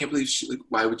like I can't believe she, like,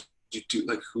 why would you do,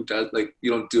 like, who does, like,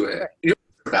 you don't do it. Right. You're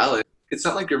valid. It's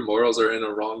not like your morals are in a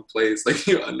wrong place. Like,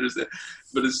 you understand,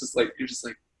 but it's just like you're just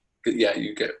like, yeah,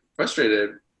 you get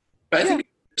frustrated. But I Yeah. think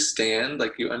you understand,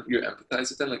 like you empathize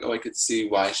with them, like, oh, I could see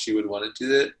why she would want to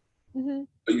do it, Hmm.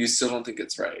 but you still don't think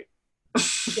it's right.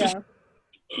 Yeah.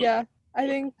 Yeah. I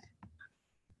think,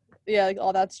 yeah, like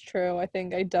all that's true. I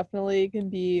think I definitely can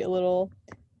be a little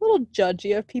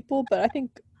judgy of people, but I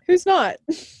think who's not?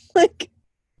 Like,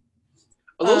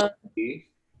 A little. um, a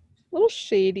little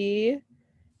shady.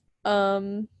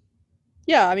 Um,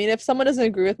 yeah, I mean, if someone doesn't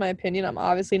agree with my opinion, I'm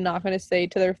obviously not going to say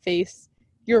to their face,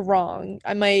 "You're wrong."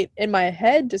 I might, in my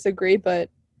head, disagree, but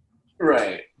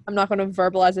Right. I'm not going to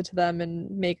verbalize it to them and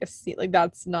make a scene. Like,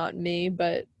 that's not me,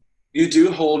 but You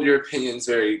do hold your opinions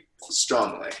very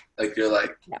strongly. Like you're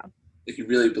yeah. like you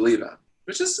really believe them,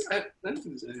 which is I don't think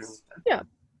there's anything wrong with that. Yeah.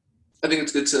 I think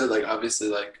it's good to, like, obviously,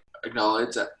 like,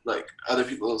 acknowledge that, like, other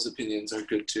people's opinions are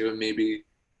good too, and maybe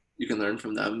you can learn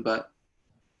from them. But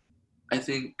I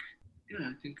think, yeah,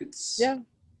 I think it's Yeah.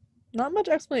 Not much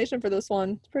explanation for this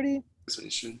one. It's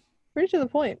explanation. pretty to the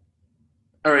point.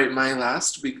 All right, my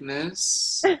last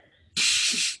weakness: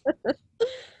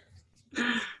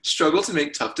 struggle to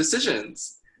make tough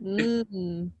decisions.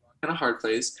 Mm. In a hard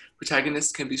place,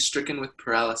 protagonists can be stricken with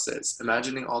paralysis,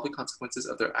 imagining all the consequences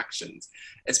of their actions,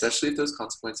 especially if those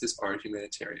consequences are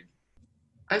humanitarian.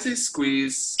 I say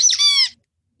squeeze.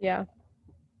 Yeah.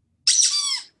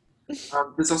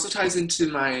 This also ties into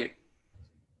my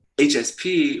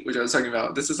HSP, which I was talking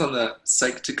about. This is on the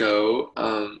Psych2Go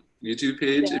YouTube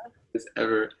page, Yeah. if you guys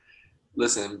ever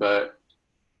listen, but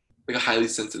like a highly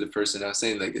sensitive person, I was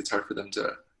saying, like, it's hard for them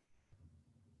to.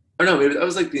 Or no, maybe that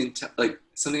was like like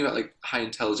something about like high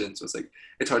intelligence was like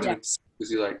it's hard to Yeah. make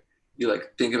because you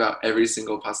think about every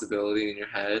single possibility in your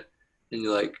head, and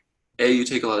you like A, you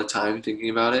take a lot of time thinking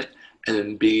about it, and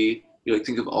then B, you like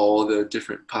think of all the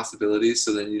different possibilities,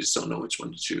 so then you just don't know which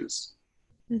one to choose.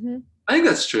 Mm-hmm. I think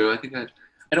that's true. I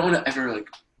don't want to ever like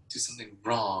do something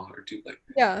wrong or do like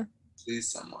Yeah. please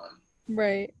someone.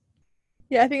 Right.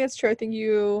 Yeah, I think it's true. I think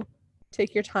you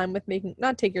take your time with making,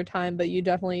 not take your time, but you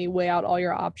definitely weigh out all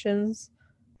your options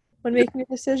when making a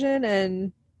decision.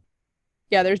 And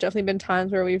yeah, there's definitely been times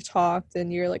where we've talked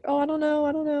and you're like, oh, I don't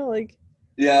know, like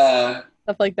Yeah,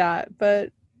 stuff like that.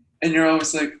 But and you're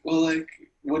always like, well, like,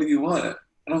 what do you want?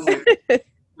 And I'm like,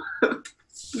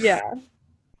 yeah.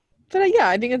 But yeah,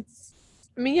 I think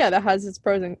I mean, yeah, that has its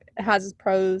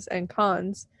pros and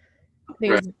cons. I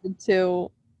think right, it's good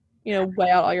to, weigh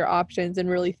out all your options and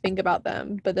really think about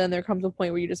them. But then there comes a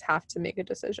point where you just have to make a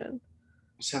decision.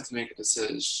 just have to make a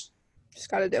decision. Just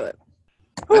got to do it.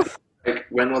 I Oof. think, like,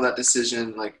 when will that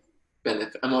decision like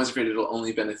benefit? I'm always afraid it'll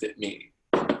only benefit me,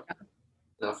 and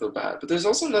I'll feel bad. But there's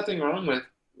also nothing wrong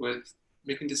with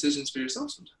making decisions for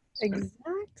yourself sometimes. Right?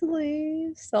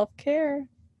 Exactly. Self-care.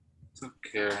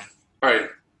 Self-care. All right,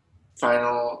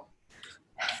 final.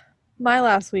 My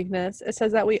last weakness, it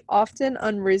says that we often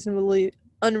unreasonably,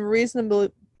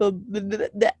 unreasonably,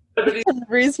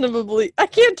 I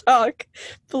can't talk,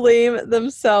 blame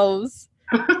themselves.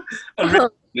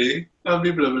 Unreasonably.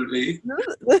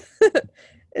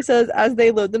 It says, as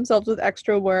they load themselves with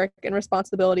extra work and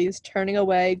responsibilities, turning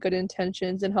away good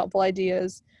intentions and helpful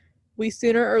ideas, we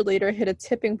sooner or later hit a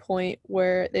tipping point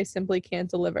where they simply can't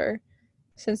deliver.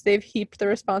 Since they've heaped the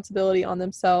responsibility on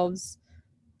themselves,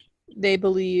 they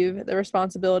believe the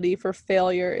responsibility for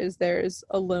failure is theirs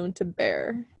alone to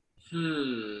bear.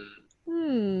 Hmm.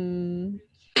 Hmm.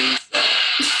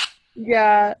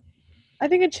 Yeah, I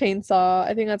think a chainsaw.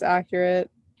 I think that's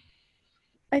accurate.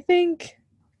 I think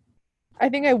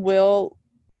I will,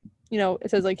 it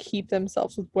says like heap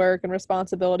themselves with work and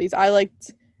responsibilities.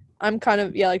 I'm kind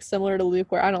of, yeah, like similar to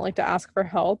Luke where I don't like to ask for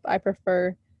help. I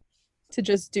prefer to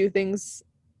just do things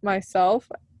myself.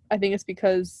 I think it's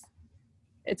because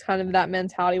it's kind of that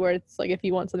mentality where it's like if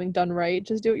you want something done right,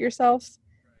 just do it yourself.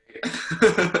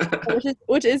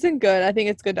 Which isn't good. I think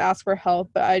it's good to ask for help,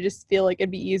 but I just feel like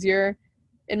it'd be easier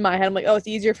in my head. I'm like, oh, it's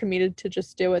easier for me to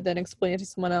just do it than explain it to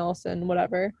someone else and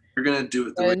whatever. You're gonna do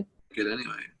it the way you get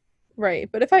anyway. Right.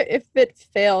 But if it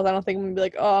fails, I don't think I'm gonna be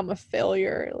like, oh, I'm a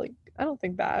failure. Like, I don't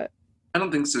think that. I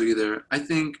don't think so either. I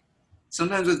think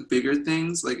sometimes with bigger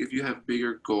things, like if you have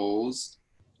bigger goals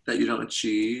that you don't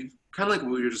achieve, kind of like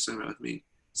what you were just talking about with me,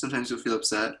 sometimes you'll feel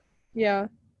upset. Yeah.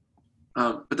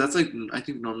 But that's like I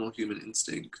think normal human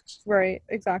instinct. Right,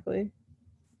 exactly.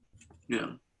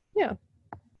 Yeah. Yeah.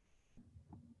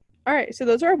 All right, so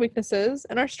those are our weaknesses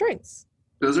and our strengths.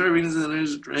 Those are arenas and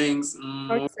there's drinks.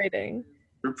 How exciting.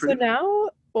 We're So pretty. now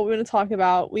what we're going to talk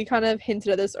about, we kind of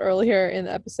hinted at this earlier in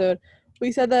the episode.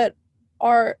 We said that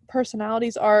our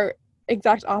personalities are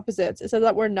exact opposites. It says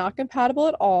that we're not compatible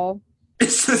at all, It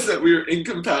says that we are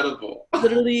incompatible.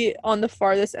 literally on the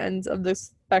farthest ends of the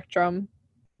spectrum.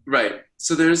 Right.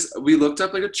 So we looked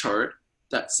up like a chart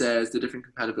that says the different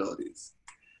compatibilities.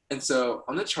 And so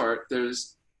on the chart,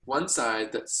 there's one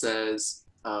side that says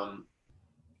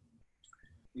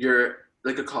you're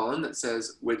like a column that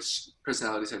says which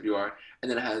personality type you are, and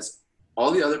then it has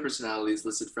all the other personalities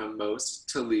listed from most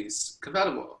to least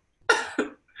compatible.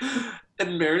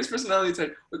 And Mary's personality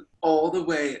type was all the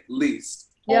way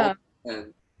least. Yeah.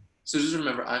 And so just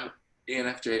remember, I'm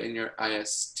ENFJ and you're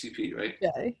ISTP, right?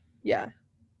 Yeah. Yeah.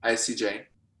 ISTJ.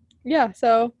 Yeah.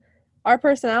 So our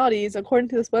personalities, according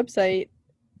to this website,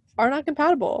 are not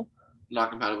compatible.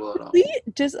 Not compatible at all. We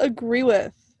disagree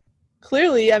with.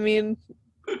 Clearly, I mean,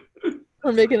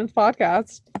 we're making a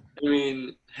podcast. I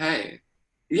mean, hey.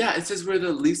 Yeah, it says we're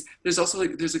the least. There's also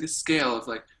like there's like a scale of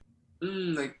like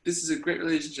this is a great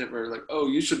relationship, or like, oh,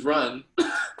 you should run.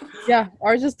 Yeah,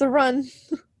 ours is the run.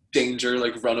 Danger,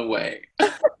 like run away.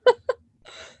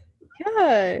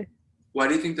 Yeah. Why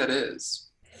do you think that is?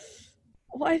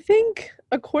 Well, I think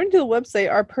according to the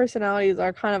website, our personalities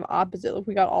are kind of opposite. Like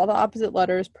we got all the opposite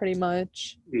letters pretty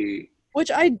much. Which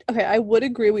I would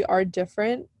agree we are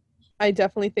different. I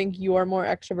definitely think you are more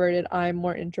extroverted, I'm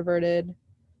more introverted.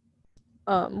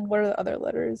 What are the other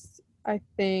letters? I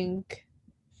think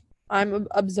I'm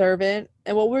observant.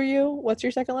 And what were you? What's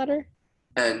your second letter?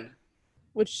 N.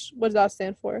 What does that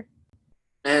stand for?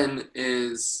 N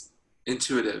is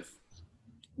intuitive.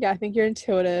 Yeah, I think you're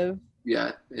intuitive.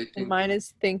 Yeah, And mine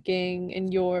is thinking.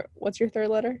 And what's your third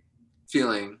letter?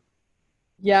 feeling.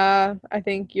 Yeah, I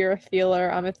think you're a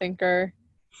feeler. I'm a thinker.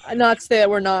 Not to say that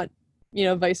we're not,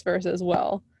 vice versa as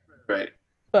well. Right.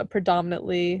 But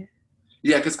predominantly.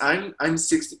 Yeah, because I'm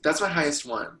 60. That's my highest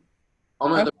one. All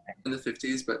my Okay. other in the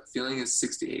 50s, but feeling is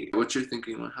 68. What's your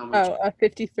thinking on how much? Oh,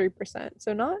 53%.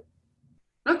 So not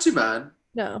Not too bad.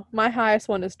 No. My highest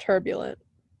one is turbulent.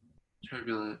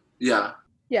 Turbulent. Yeah.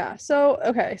 Yeah. So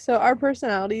okay. So our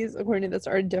personalities, according to this,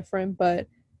 are different, but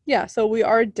yeah. So we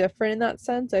are different in that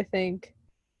sense. I think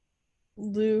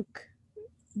Luke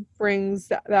brings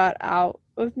that out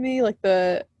of me, like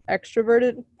the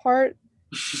extroverted part.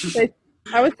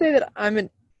 I would say that I'm an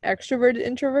extroverted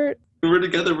introvert. When we're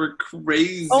together, we're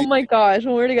crazy. Oh my gosh,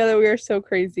 when we're together, we are so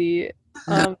crazy.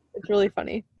 It's really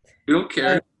funny. We don't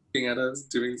care looking at us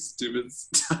doing stupid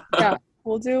stuff. Yeah,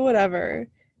 we'll do whatever.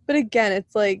 But again,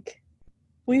 it's like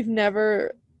we've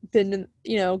never been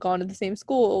in, gone to the same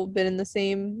school, been in the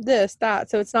same this, that.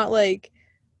 So it's not like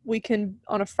we can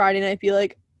on a Friday night be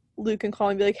like, Luke can call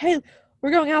me and be like, hey,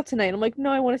 we're going out tonight. I'm like,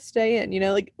 no, I want to stay in.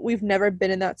 Like we've never been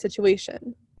in that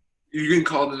situation. You can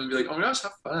call them and be like, oh my gosh,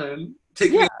 have fun.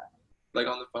 Take me like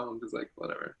on the phone because like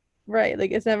whatever. Right.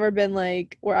 Like it's never been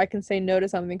like where I can say no to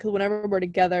something because whenever we're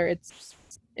together, it's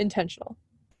intentional.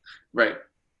 Right.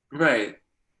 Right.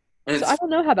 And so I don't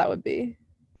know how that would be.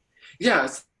 Yeah,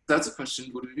 that's a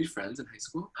question. Would we be friends in high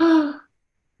school?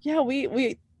 Yeah,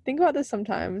 we think about this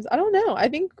sometimes. I don't know. I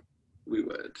think we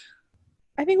would.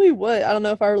 I don't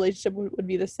know if our relationship would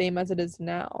be the same as it is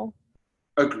now.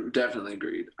 Definitely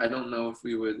agreed. I don't know if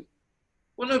we would.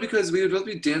 Well, no, because we would both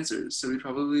be dancers, so we'd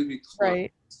probably be close.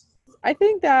 Right. I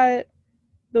think that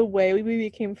the way we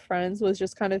became friends was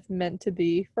just kind of meant to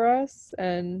be for us,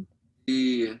 and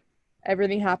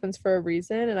everything happens for a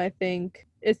reason. And I think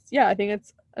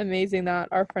it's amazing that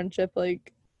our friendship,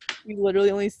 like, we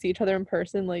literally only see each other in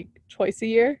person like twice a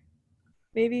year,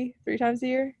 maybe 3 times a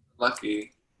year.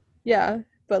 Lucky. Yeah,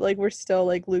 but like we're still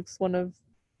like Luke's one of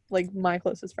like my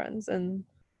closest friends, and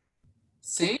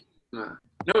same. No,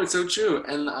 it's so true.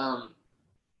 And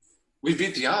we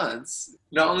beat the odds.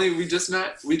 Not only we just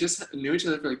knew each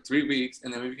other for like 3 weeks,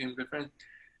 and then we became good friends.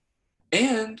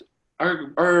 And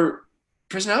our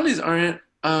personalities aren't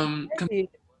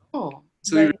compatible.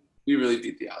 So right. we really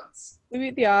beat the odds. We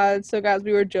beat the odds. So guys,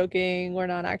 we were joking. We're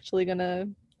not actually gonna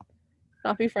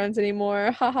not be friends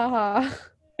anymore. Ha ha ha.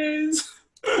 Guys,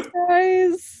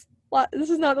 this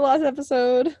is not the last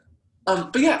episode.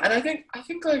 But yeah, and I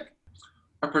think like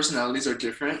our personalities are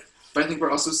different, but I think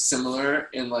we're also similar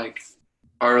in like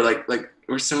our like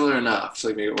we're similar enough to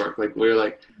like make it work. Like we're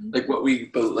like what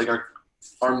we but like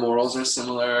our morals are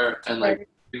similar, and like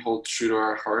we hold true to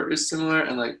our heart is similar,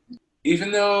 and like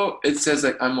even though it says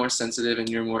like I'm more sensitive and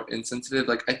you're more insensitive,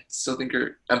 like I still think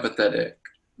you're empathetic.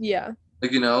 Yeah.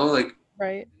 Like, you know, like,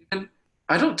 Right. and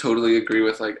I don't totally agree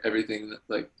with like everything that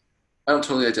like I don't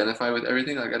totally identify with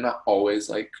everything. Like I'm not always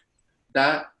like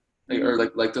that. Like, or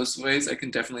Mhm. like those ways. I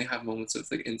can definitely have moments of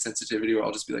like insensitivity where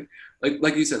I'll just be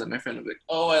like you said, that my friend will be like,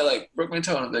 oh, I like broke my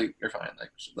toe, and I'm like, you're fine.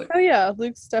 Like Oh yeah,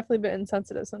 Luke's definitely been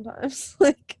insensitive sometimes.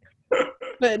 Like,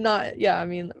 but not, yeah, I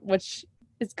mean, which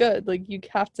is good. Like, you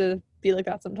have to be like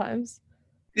that sometimes.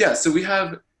 yeah. So we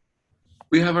have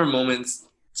our moments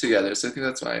together. So I think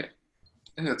that's why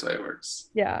it works.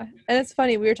 Yeah. And it's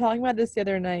funny, we were talking about this the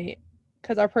other night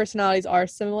because our personalities are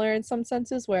similar in some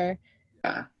senses where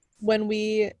Yeah. when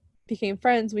we became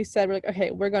friends, we said, we're like,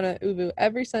 okay, we're gonna Uvu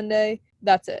every Sunday.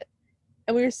 That's it.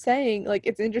 And we were saying, like,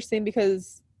 it's interesting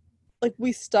because like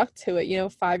we stuck to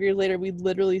it, 5 years later, we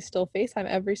literally still FaceTime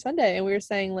every Sunday. And we were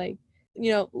saying, like,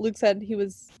 Luke said he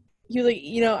was like,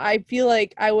 I feel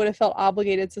like I would have felt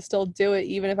obligated to still do it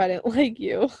even if I didn't like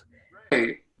you.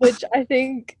 Right. Which I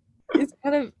think is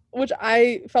kind of, which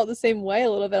I felt the same way a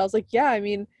little bit. I was like, yeah, I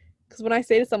mean, because when I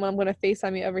say to someone, I'm going to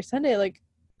FaceTime you every Sunday, like,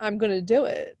 I'm going to do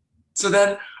it. So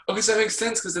then, okay, so that makes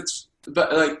sense because it's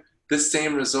but like the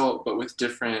same result, but with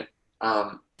different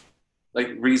um like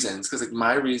reasons. Because like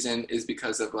my reason is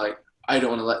because of like I don't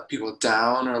want to let people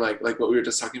down, or like what we were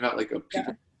just talking about, like a Yeah.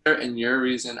 people. And your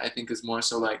reason, I think, is more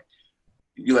so like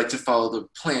you like to follow the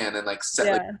plan and like set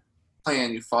like Yeah.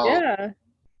 plan you follow. Yeah.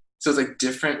 So it's like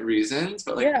different reasons,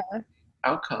 but like Yeah.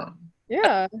 outcome,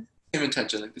 Yeah. same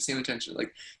intention, like the same intention.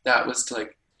 Like that was to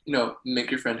like make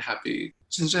your friend happy.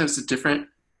 Just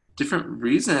different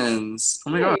reasons.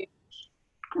 Oh my god, Right.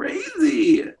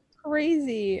 crazy!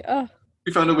 Crazy. Oh,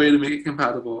 We found a way to make it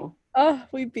compatible. oh,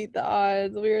 we beat the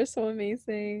odds. We are so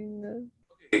amazing.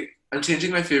 Okay, I'm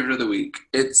changing my favorite of the week.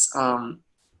 It's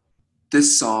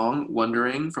this song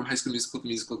 "Wondering" from High School Musical, the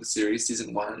musical, the series,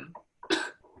 season one. Oh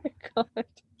my God.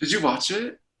 Did you watch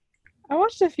it? I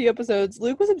watched a few episodes.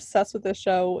 Luke was obsessed with this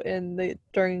show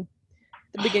during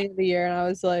the beginning of the year, and I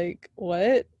was like,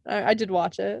 "What?" I did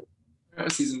watch it.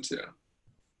 Season two.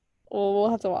 Well, we'll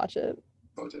have to watch it.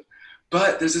 Watch it.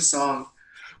 But there's a song.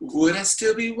 Would I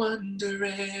still be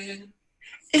wondering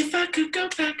if I could go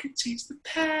back and change the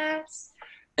past?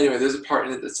 Anyway, there's a part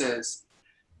in it that says,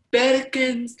 "Bet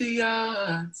against the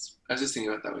odds." I was just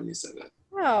thinking about that when you said that.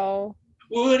 Wow,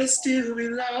 Would I still be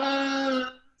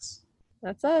lost?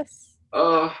 that's us.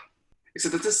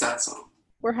 Except that's a sad song.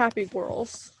 We're happy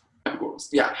girls. Happy Girls.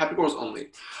 Yeah, Happy Girls only.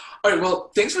 All right,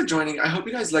 well, thanks for joining. I hope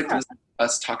you guys liked Yeah. listening to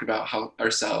us talk about how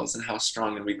ourselves and how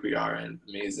strong and weak we are and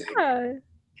amazing. Yeah.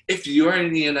 If you are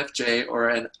an ENFJ or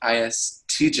an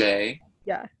ISTJ,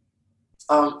 Yeah.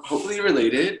 hopefully you're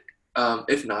related.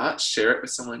 If not, share it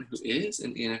with someone who is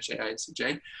an ENFJ,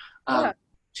 ISTJ. Yeah.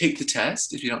 Take the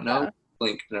test. If you don't know, Yeah.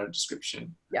 link in our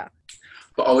description. Yeah.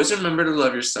 But always remember to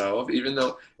love yourself, even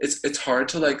though it's hard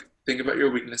to like think about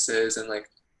your weaknesses and like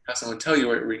have someone tell you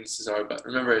what your weaknesses are. But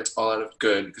remember, it's all out of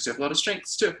good because you have a lot of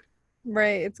strengths too.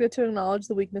 Right. It's good to acknowledge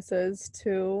the weaknesses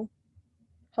to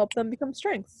help them become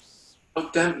strengths.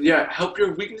 Help them, yeah, help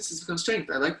your weaknesses become strength.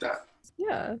 I like that.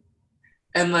 Yeah.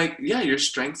 And like, yeah, your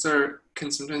strengths can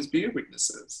sometimes be your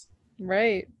weaknesses.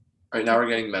 Right. All right, now we're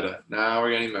getting meta. Now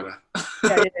we're getting meta.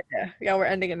 Yeah, we're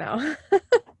ending it now.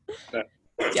 Yeah.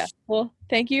 Yeah. Well,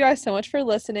 thank you guys so much for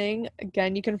listening.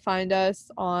 Again, you can find us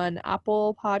on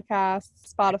Apple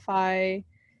Podcasts, Spotify,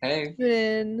 Hey.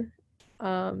 TuneIn.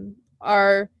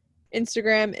 Our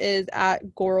Instagram is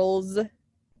at Gorls.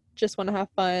 Just want to have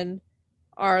fun.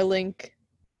 Our link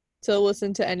to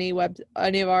listen to any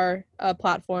of our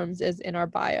platforms is in our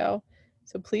bio.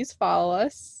 So please follow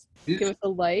us. Give us a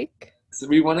like. So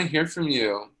we want to hear from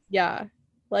you. Yeah.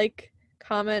 Like,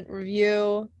 comment,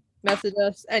 review, message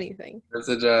us, anything.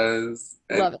 Messages.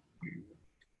 Love it.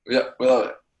 Yeah, we love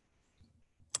it.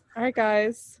 All right,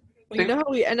 guys. Well, you know how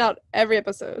we end out every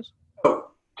episode.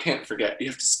 Oh, can't forget. You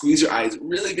have to squeeze your eyes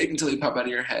really big until they pop out of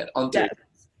your head. On three.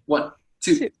 Yes. 1,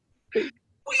 2, 2,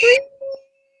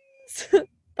 3.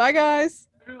 Bye, guys.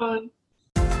 Everyone.